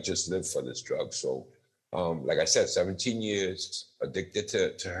kind of like just live for this drug. So like I said, 17 years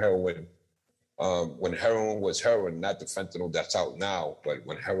addicted to heroin. When heroin was heroin, not the fentanyl that's out now, but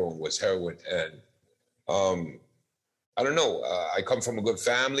when heroin was heroin. And I don't know, I come from a good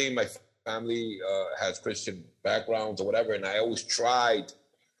family. My family has Christian backgrounds or whatever, and I always tried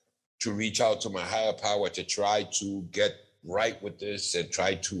to reach out to my higher power to try to get right with this and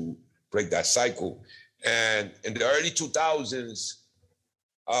try to break that cycle. And in the early 2000s,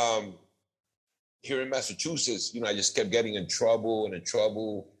 here in Massachusetts, you know, I just kept getting in trouble,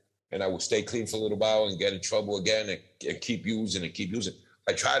 and I would stay clean for a little while and get in trouble again and keep using and keep using.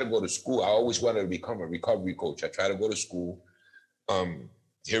 I tried to go to school. I always wanted to become a recovery coach. I tried to go to school.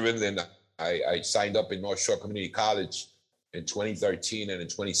 Here in Lynn, I signed up in North Shore Community College in 2013 and in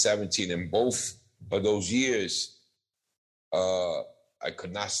 2017. In both of those years, I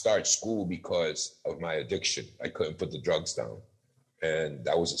could not start school because of my addiction. I couldn't put the drugs down. And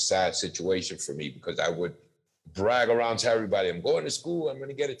that was a sad situation for me, because I would brag around to everybody, I'm going to school, I'm going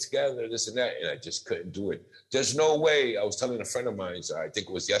to get it together, this and that. And I just couldn't do it. There's no way. I was telling a friend of mine, I think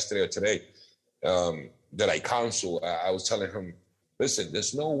it was yesterday or today, that I counsel. I was telling him, listen,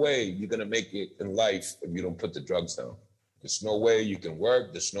 there's no way you're going to make it in life if you don't put the drugs down. There's no way you can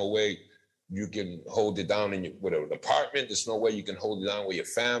work. There's no way you can hold it down with an apartment. There's no way you can hold it down with your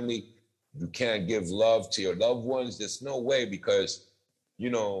family. You can't give love to your loved ones. There's no way, because, you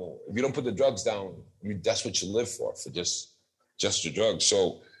know, if you don't put the drugs down, that's what you live for just the drugs.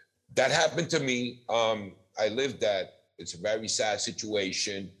 So that happened to me. I lived that. It's a very sad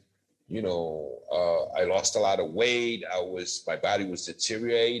situation. You know, I lost a lot of weight. My body was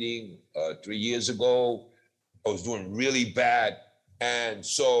deteriorating 3 years ago. I was doing really bad. And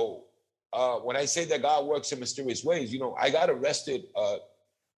so when I say that God works in mysterious ways, you know, I got arrested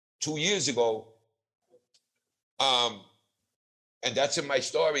 2 years ago. And that's in my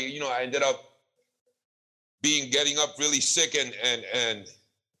story. You know, I ended up getting up really sick,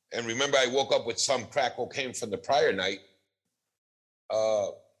 and remember, I woke up with some crack cocaine from the prior night.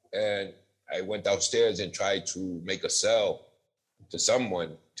 And I went downstairs and tried to make a sale to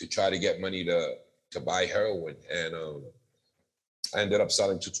someone to try to get money to buy heroin. And I ended up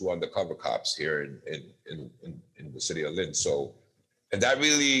selling to 2 undercover cops here in the city of Lynn. So, and that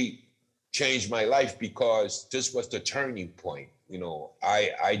really changed my life, because this was the turning point. You know,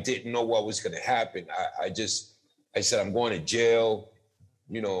 I didn't know what was going to happen. I said, I'm going to jail.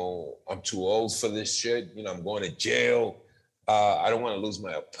 You know, I'm too old for this shit. You know, I'm going to jail. I don't want to lose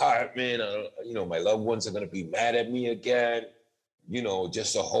my apartment. You know, my loved ones are going to be mad at me again. You know,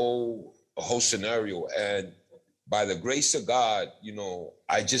 just a whole scenario. And by the grace of God, you know,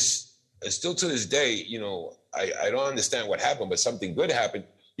 still to this day, you know, I don't understand what happened, but something good happened.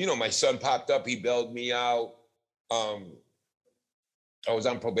 You know, my son popped up. He bailed me out. I was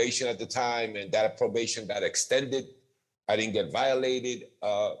on probation at the time, and that probation got extended. I didn't get violated.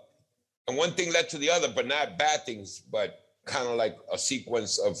 And one thing led to the other, but not bad things, but kind of like a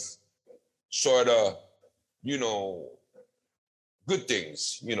sequence of sort of, you know, good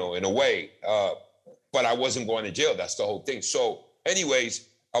things, you know, in a way. But I wasn't going to jail. That's the whole thing. So anyways,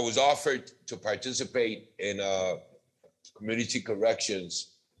 I was offered to participate in a community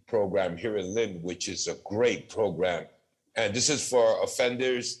corrections program here in Lynn, which is a great program. And this is for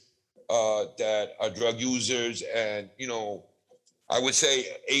offenders that are drug users. And, you know, I would say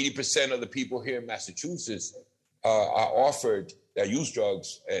 80% of the people here in Massachusetts are offered that use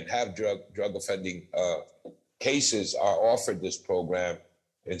drugs and have drug offending cases are offered this program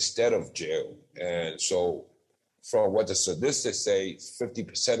instead of jail. And so from what the statistics say,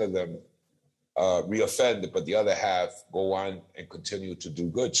 50% of them reoffend, but the other half go on and continue to do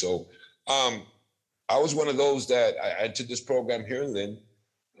good. So I was one of those that I entered this program here in Lynn,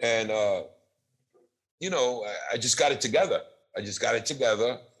 and, you know, I just got it together.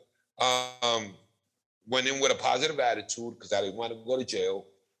 Went in with a positive attitude because I didn't want to go to jail.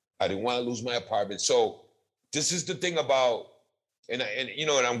 I didn't want to lose my apartment. So this is the thing about, and you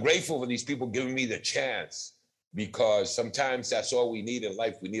know, and I'm grateful for these people giving me the chance, because sometimes that's all we need in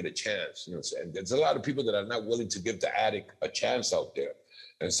life. We need a chance. You know, and there's a lot of people that are not willing to give the addict a chance out there.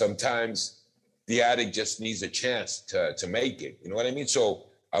 And sometimes the addict just needs a chance to make it. You know what I mean? So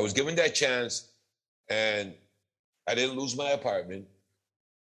I was given that chance, and I didn't lose my apartment.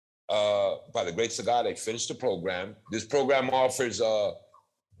 By the grace of God, I finished the program. This program offers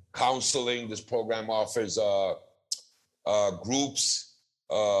counseling. This program offers groups,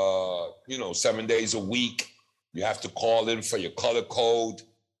 you know, 7 days a week. You have to call in for your color code.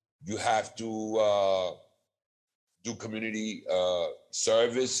 You have to do community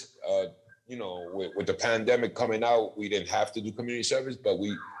service. You know, with the pandemic coming out, we didn't have to do community service, but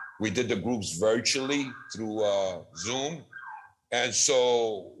we did the groups virtually through Zoom. And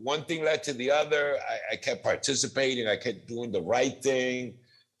so one thing led to the other. I kept participating. I kept doing the right thing,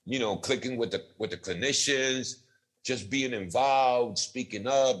 you know, clicking with the clinicians, just being involved, speaking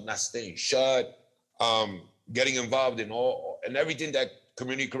up, not staying shut, getting involved in all and everything that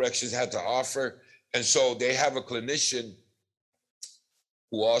community corrections had to offer. And so they have a clinician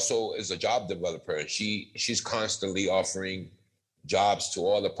who also is a job developer. And she's constantly offering jobs to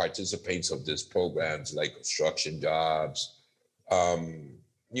all the participants of this programs, like construction jobs,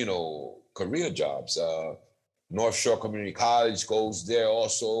 you know, career jobs. North Shore Community College goes there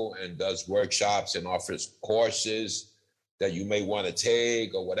also and does workshops and offers courses that you may want to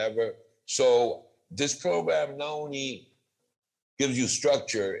take or whatever. So this program not only gives you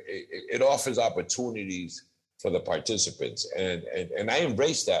structure, it offers opportunities for the participants. And I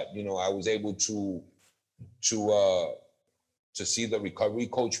embrace that. You know, I was able to see the recovery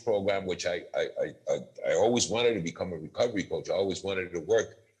coach program, which I always wanted to become a recovery coach. I always wanted to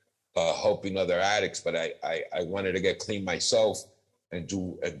work helping other addicts, but I wanted to get clean myself and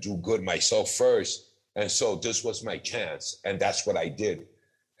do good myself first. And so this was my chance, and that's what I did.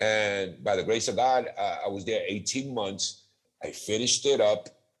 And by the grace of God, I was there 18 months. I finished it up.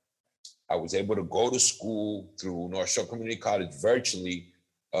 I was able to go to school through North Shore Community College virtually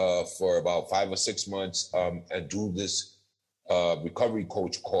for about 5 or 6 months and do this recovery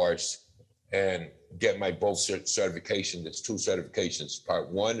coach course and get my both certification. There's 2 certifications, part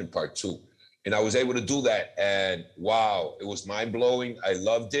 1 and part 2. And I was able to do that. And wow, it was mind blowing. I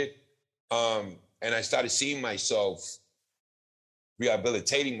loved it. And I started seeing myself,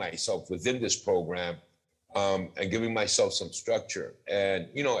 rehabilitating myself within this program and giving myself some structure. And,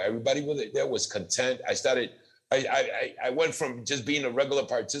 you know, everybody there was content. I went from just being a regular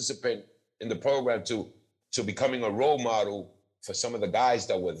participant in the program to becoming a role model for some of the guys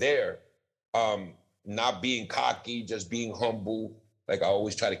that were there, not being cocky, just being humble. Like I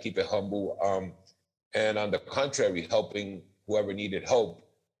always try to keep it humble. And on the contrary, helping whoever needed help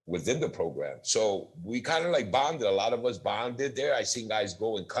within the program. So we kind of like bonded. A lot of us bonded there. I seen guys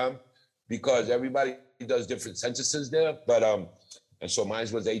go and come because everybody does different sentences there. But and so mine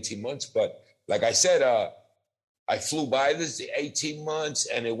was 18 months. But like I said, I flew by this 18 months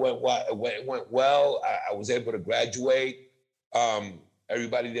and it went well. I was able to graduate.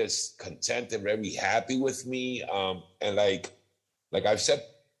 Everybody there's content and very happy with me. And like I've said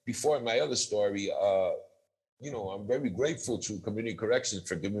before in my other story, you know, I'm very grateful to Community Corrections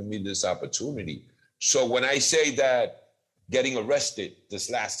for giving me this opportunity. So when I say that getting arrested this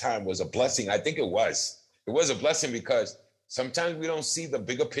last time was a blessing, I think it was. It was a blessing because sometimes we don't see the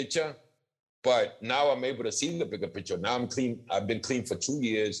bigger picture, but now I'm able to see the bigger picture. Now I'm clean. I've been clean for 2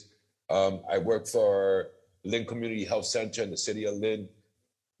 years. I work for Lynn Community Health Center in the city of Lynn,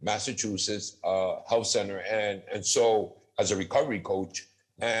 Massachusetts, Health Center. And so as a recovery coach,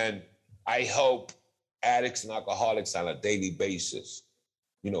 and I help addicts and alcoholics on a daily basis,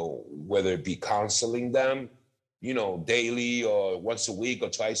 you know, whether it be counseling them, you know, daily or once a week or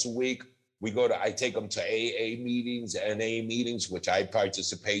twice a week, I take them to AA meetings, NA meetings, which I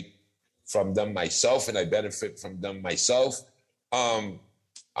participate from them myself, and I benefit from them myself. I'm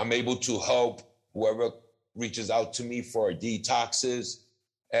able to help whoever reaches out to me for detoxes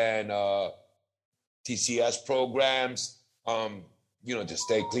and TCS programs, to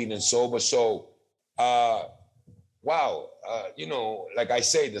stay clean and sober. So, wow, like I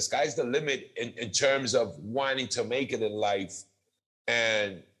say, the sky's the limit in terms of wanting to make it in life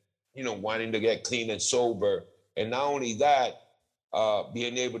and, wanting to get clean and sober. And not only that,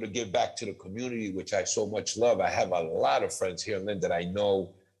 being able to give back to the community, which I so much love. I have a lot of friends here in Lynn that I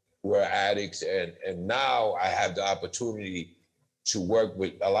know who are addicts, and now I have the opportunity to work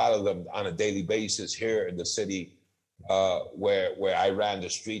with a lot of them on a daily basis here in the city, where I ran the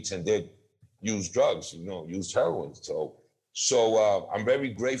streets and did use drugs, used heroin. So I'm very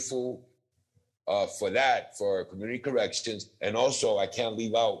grateful for that, for community corrections. And also I can't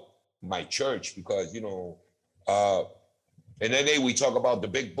leave out my church because, in NA we talk about the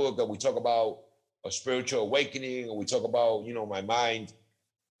big book, and we talk about a spiritual awakening, and we talk about, my mind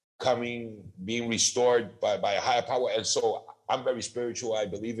being restored by a higher power. And so I'm very spiritual. I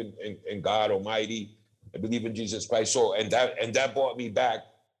believe in God Almighty. I believe in Jesus Christ. So, and that brought me back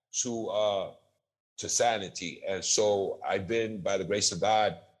to sanity. And so I've been, by the grace of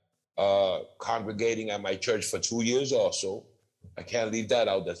God, congregating at my church for 2 years also. I can't leave that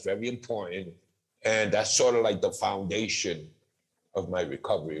out. That's very important. And that's sort of like the foundation of my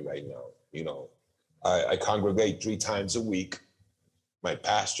recovery right now. I congregate 3 times a week. My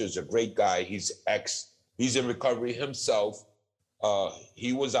pastor's a great guy. He's in recovery himself.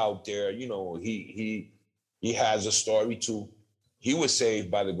 He was out there, he has a story too. He was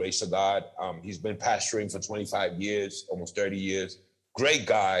saved by the grace of God. He's been pastoring for 25 years, almost 30 years. Great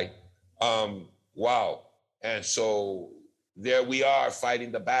guy. Wow. And so there we are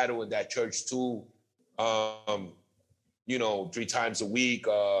fighting the battle in that church too. 3 times a week,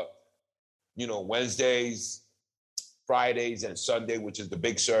 Wednesdays, Fridays, and Sunday, which is the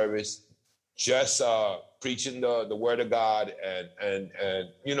big service, just preaching the word of God and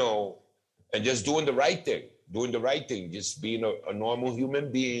just doing the right thing, just being a normal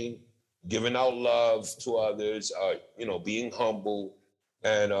human being, giving out love to others, being humble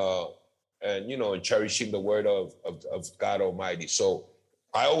and cherishing the word of God Almighty. So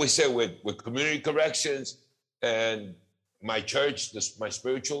I always say with community corrections and my church, my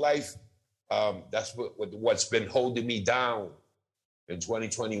spiritual life, that's what's been holding me down in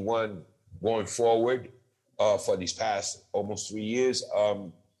 2021 going forward for these past almost 3 years.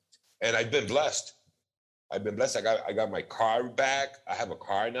 And I've been blessed. I got my car back. I have a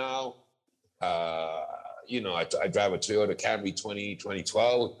car now. I drive a Toyota Camry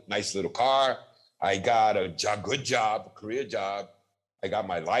 2012, nice little car. I got a good job, career job. I got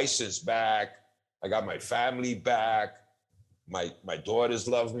my license back. I got my family back. My daughters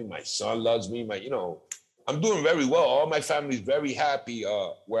love me. My son loves me. I'm doing very well. All my family's very happy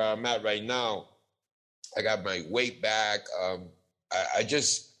where I'm at right now. I got my weight back. I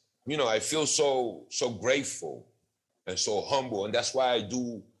just, I feel so grateful and so humble. And that's why I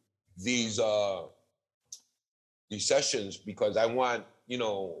do these sessions, because I want,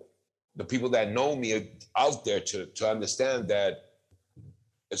 the people that know me out there to understand that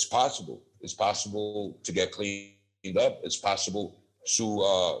it's possible. It's possible to get cleaned up. It's possible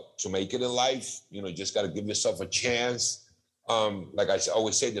to make it in life. Just got to give yourself a chance. Like I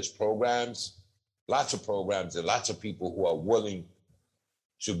always say, there's programs, lots of programs, and lots of people who are willing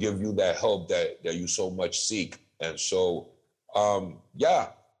to give you that help that you so much seek. And so,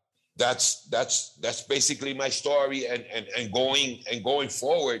 that's basically my story. And going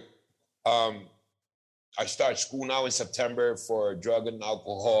forward, I start school now in September for drug and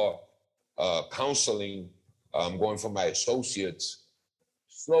alcohol counseling. I'm going for my associates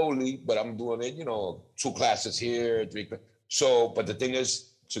slowly, but I'm doing it, 2 classes here, 3. So, but the thing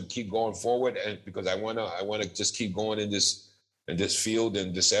is to keep going forward, and because I wanna just keep going in this field,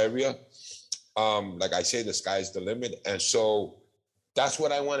 in this area. Like I say, the sky's the limit, and so that's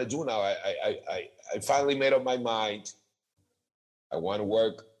what I want to do now. I finally made up my mind. I want to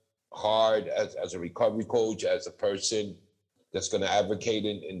work hard as a recovery coach, as a person that's going to advocate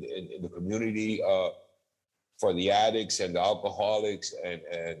in the community for the addicts and the alcoholics, and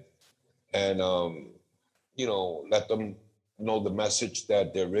let them know the message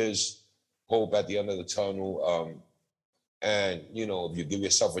that there is hope at the end of the tunnel. And if you give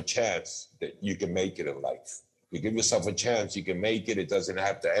yourself a chance, that you can make it in life. If you give yourself a chance, you can make it. It doesn't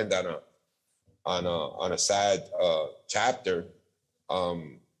have to end on a sad chapter.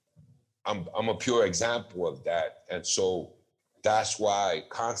 I'm a pure example of that. And so that's why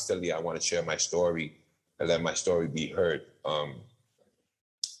constantly I want to share my story and let my story be heard.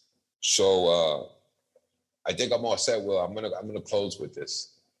 So I think I'm all set. Will, I'm gonna close with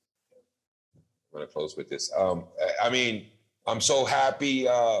this. I mean, I'm so happy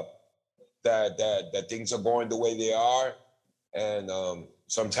that things are going the way they are, and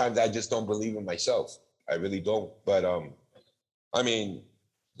sometimes I just don't believe in myself. I really don't. But I mean,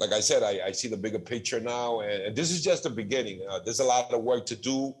 like I said, I see the bigger picture now, and this is just the beginning. There's a lot of work to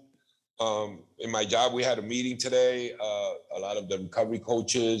do. In my job, we had a meeting today, a lot of the recovery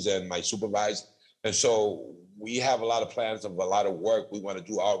coaches and my supervisor. And so we have a lot of plans of a lot of work. We want to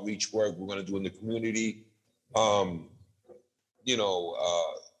do outreach work. We're going to do in the community,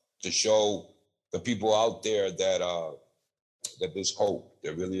 to show the people out there that there's hope.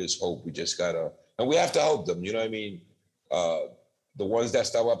 There really is hope. We just got to, and we have to help them. You know what I mean? The ones that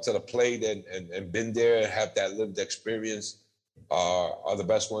step up to the plate and been there and have that lived experience are the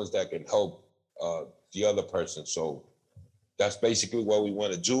best ones that can help the other person. So that's basically what we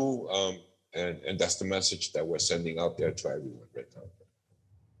want to do. And that's the message that we're sending out there to everyone right now.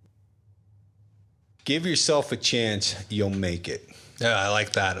 Give yourself a chance, you'll make it. Yeah, I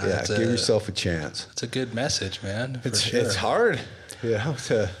like that. Yeah, give yourself a chance. It's a good message, man. It's hard,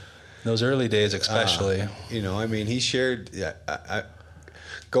 to those early days, especially. I mean, he shared.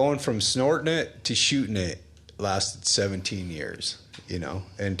 Going from snorting it to shooting it lasted 17 years.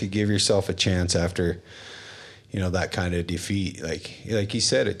 And to give yourself a chance after, that kind of defeat, like he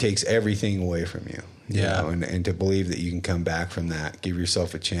said, it takes everything away from you. Yeah. And to believe that you can come back from that, give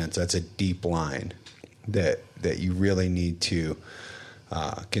yourself a chance. That's a deep line that you really need to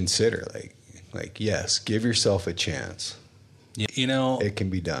consider. Like, yes, give yourself a chance. It can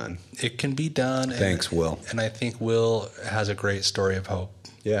be done. It can be done. Thanks, Will. And I think Will has a great story of hope.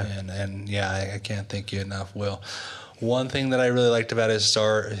 Yeah. And I can't thank you enough, Will. One thing that I really liked about his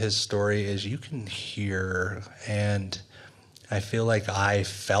story is you can hear, and I feel like I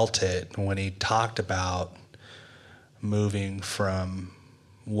felt it when he talked about moving from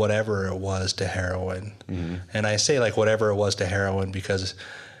whatever it was to heroin. Mm-hmm. And I say like whatever it was to heroin because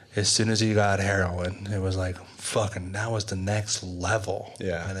as soon as he got heroin, it was like, fucking, that was the next level.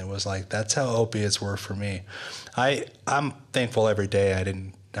 Yeah. And it was like, that's how opiates were for me. I'm thankful every day I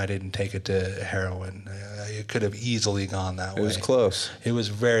didn't take it to heroin. It could have easily gone that way. It was close. It was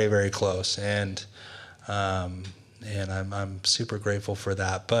very, very close. And I'm super grateful for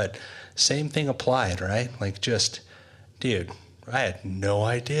that. But same thing applied, right? Like just, dude, I had no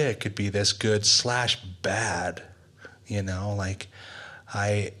idea it could be this good / bad. Like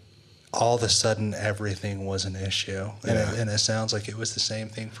all of a sudden everything was an issue. And it sounds like it was the same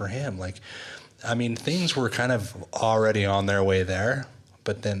thing for him. Like, I mean, things were kind of already on their way there,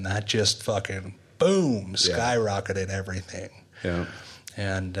 but then that just fucking boom, skyrocketed everything. Yeah.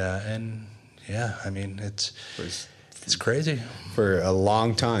 And yeah, I mean, it's crazy. For a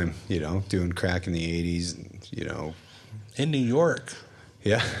long time, doing crack in the 80s, in New York.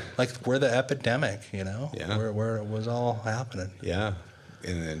 Yeah. Like we're the epidemic, Yeah. where it was all happening. Yeah.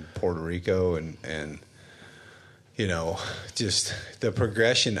 And then Puerto Rico and just the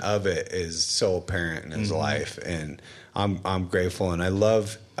progression of it is so apparent in his life. And I'm grateful, and I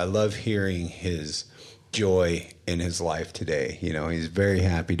love hearing his joy in his life today. He's very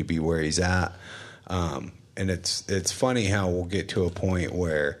happy to be where he's at. And it's funny how we'll get to a point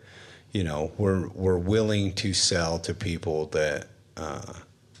where, we're willing to sell to people that,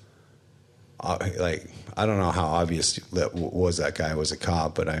 I don't know how obvious that was that guy was a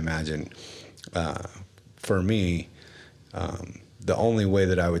cop, but I imagine for me, the only way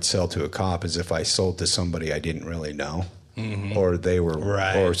that I would sell to a cop is if I sold to somebody I didn't really know, or they were,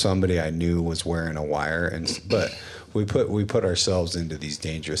 or somebody I knew was wearing a wire. But we put ourselves into these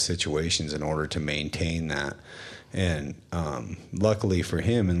dangerous situations in order to maintain that. And luckily for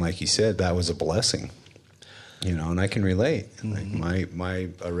him, and like you said, that was a blessing. And I can relate. Like my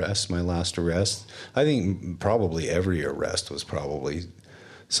arrest, my last arrest, I think probably every arrest was probably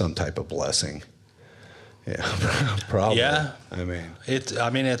some type of blessing. Yeah, probably. Yeah. I mean,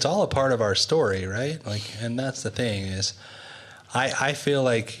 it's all a part of our story, right? Like, and that's the thing is, I feel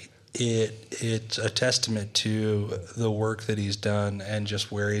like it's a testament to the work that he's done and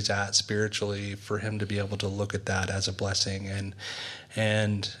just where he's at spiritually for him to be able to look at that as a blessing.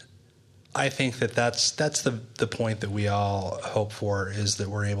 And I think that's the point that we all hope for, is that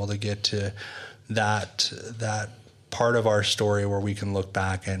we're able to get to that part of our story where we can look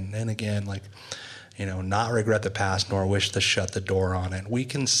back and again, like, not regret the past nor wish to shut the door on it. We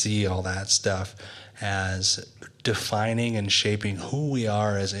can see all that stuff as defining and shaping who we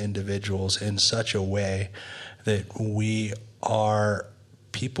are as individuals in such a way that we are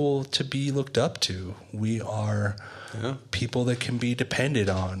people to be looked up to. We are people that can be depended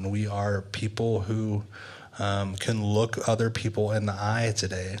on. We are people who can look other people in the eye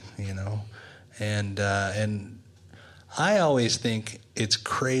today, you know. And I always think it's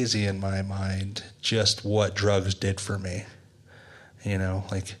crazy in my mind just what drugs did for me. You know,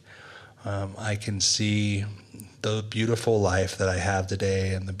 like I can see the beautiful life that I have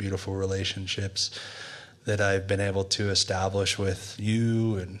today and the beautiful relationships that I've been able to establish with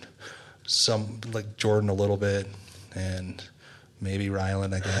you and some, like Jordan a little bit, and maybe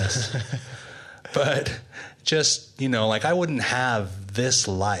Rylan, I guess. But just, you know, like I wouldn't have this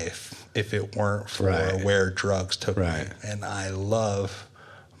life if it weren't for where drugs took me. And I love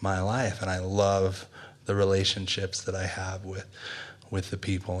my life, and I love the relationships that I have with the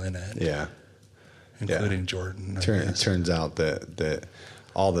people in it. Yeah. Including Jordan. It turns out that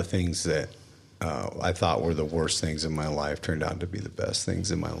all the things that I thought were the worst things in my life turned out to be the best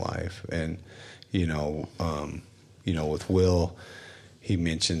things in my life. And, you know, with Will, he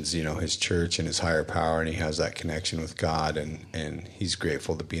mentions, you know, his church and his higher power, and he has that connection with God, and he's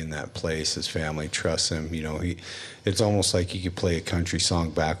grateful to be in that place. His family trusts him. You know, it's almost like you could play a country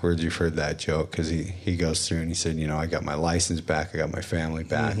song backwards. You've heard that joke, because he goes through and he said, you know, I got my license back, I got my family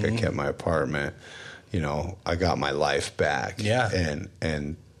back, I kept my apartment, you know, I got my life back. Yeah.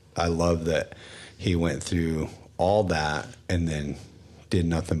 And I love that he went through all that and then did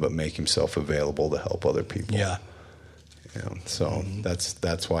nothing but make himself available to help other people. Yeah. You know, so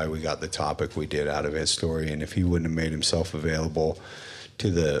that's why we got the topic we did out of his story. And if he wouldn't have made himself available to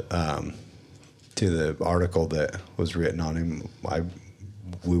the article that was written on him,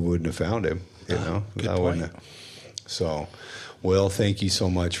 we wouldn't have found him. You know, good point. So, Will, thank you so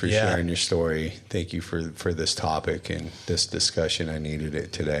much for sharing your story. Thank you for this topic and this discussion. I needed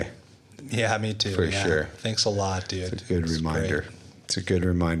it today. Yeah, me too. For sure. Thanks a lot, dude. It's a good reminder. Great. It's a good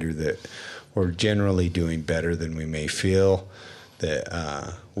reminder that we're generally doing better than we may feel,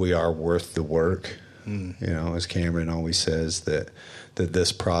 that we are worth the work. You know, as Cameron always says, that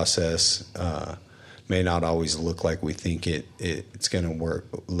this process may not always look like we think it's going to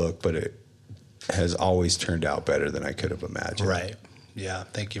look, but it has always turned out better than I could have imagined. Right. Yeah.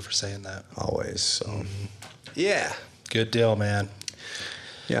 Thank you for saying that. Always. So, yeah. Good deal, man.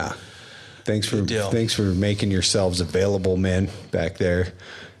 Yeah. Thanks for making yourselves available, men, back there.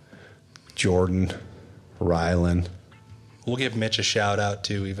 Jordan, Rylan. We'll give Mitch a shout out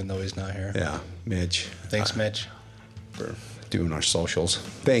too, even though he's not here. Yeah, Mitch. Thanks, Mitch, for doing our socials.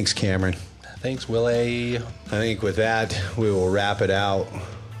 Thanks, Cameron. Thanks, Willie. I think with that, we will wrap it out.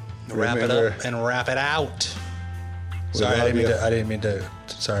 Wrap it up and wrap it out. Sorry, I didn't mean to.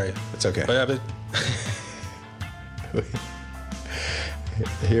 Sorry. It's okay.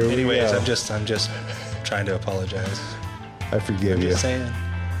 Here we Anyways, go. I'm just trying to apologize. I forgive you. Just saying.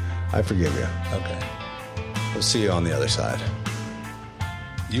 I forgive you. Okay. We'll see you on the other side.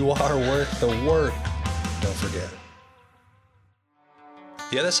 You are worth the work. Don't forget.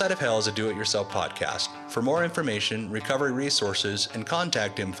 The Other Side of Hell is a do-it-yourself podcast. For more information, recovery resources, and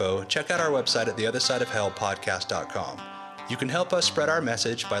contact info, check out our website at theothersideofhellpodcast.com. You can help us spread our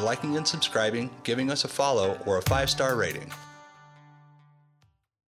message by liking and subscribing, giving us a follow, or a 5-star rating.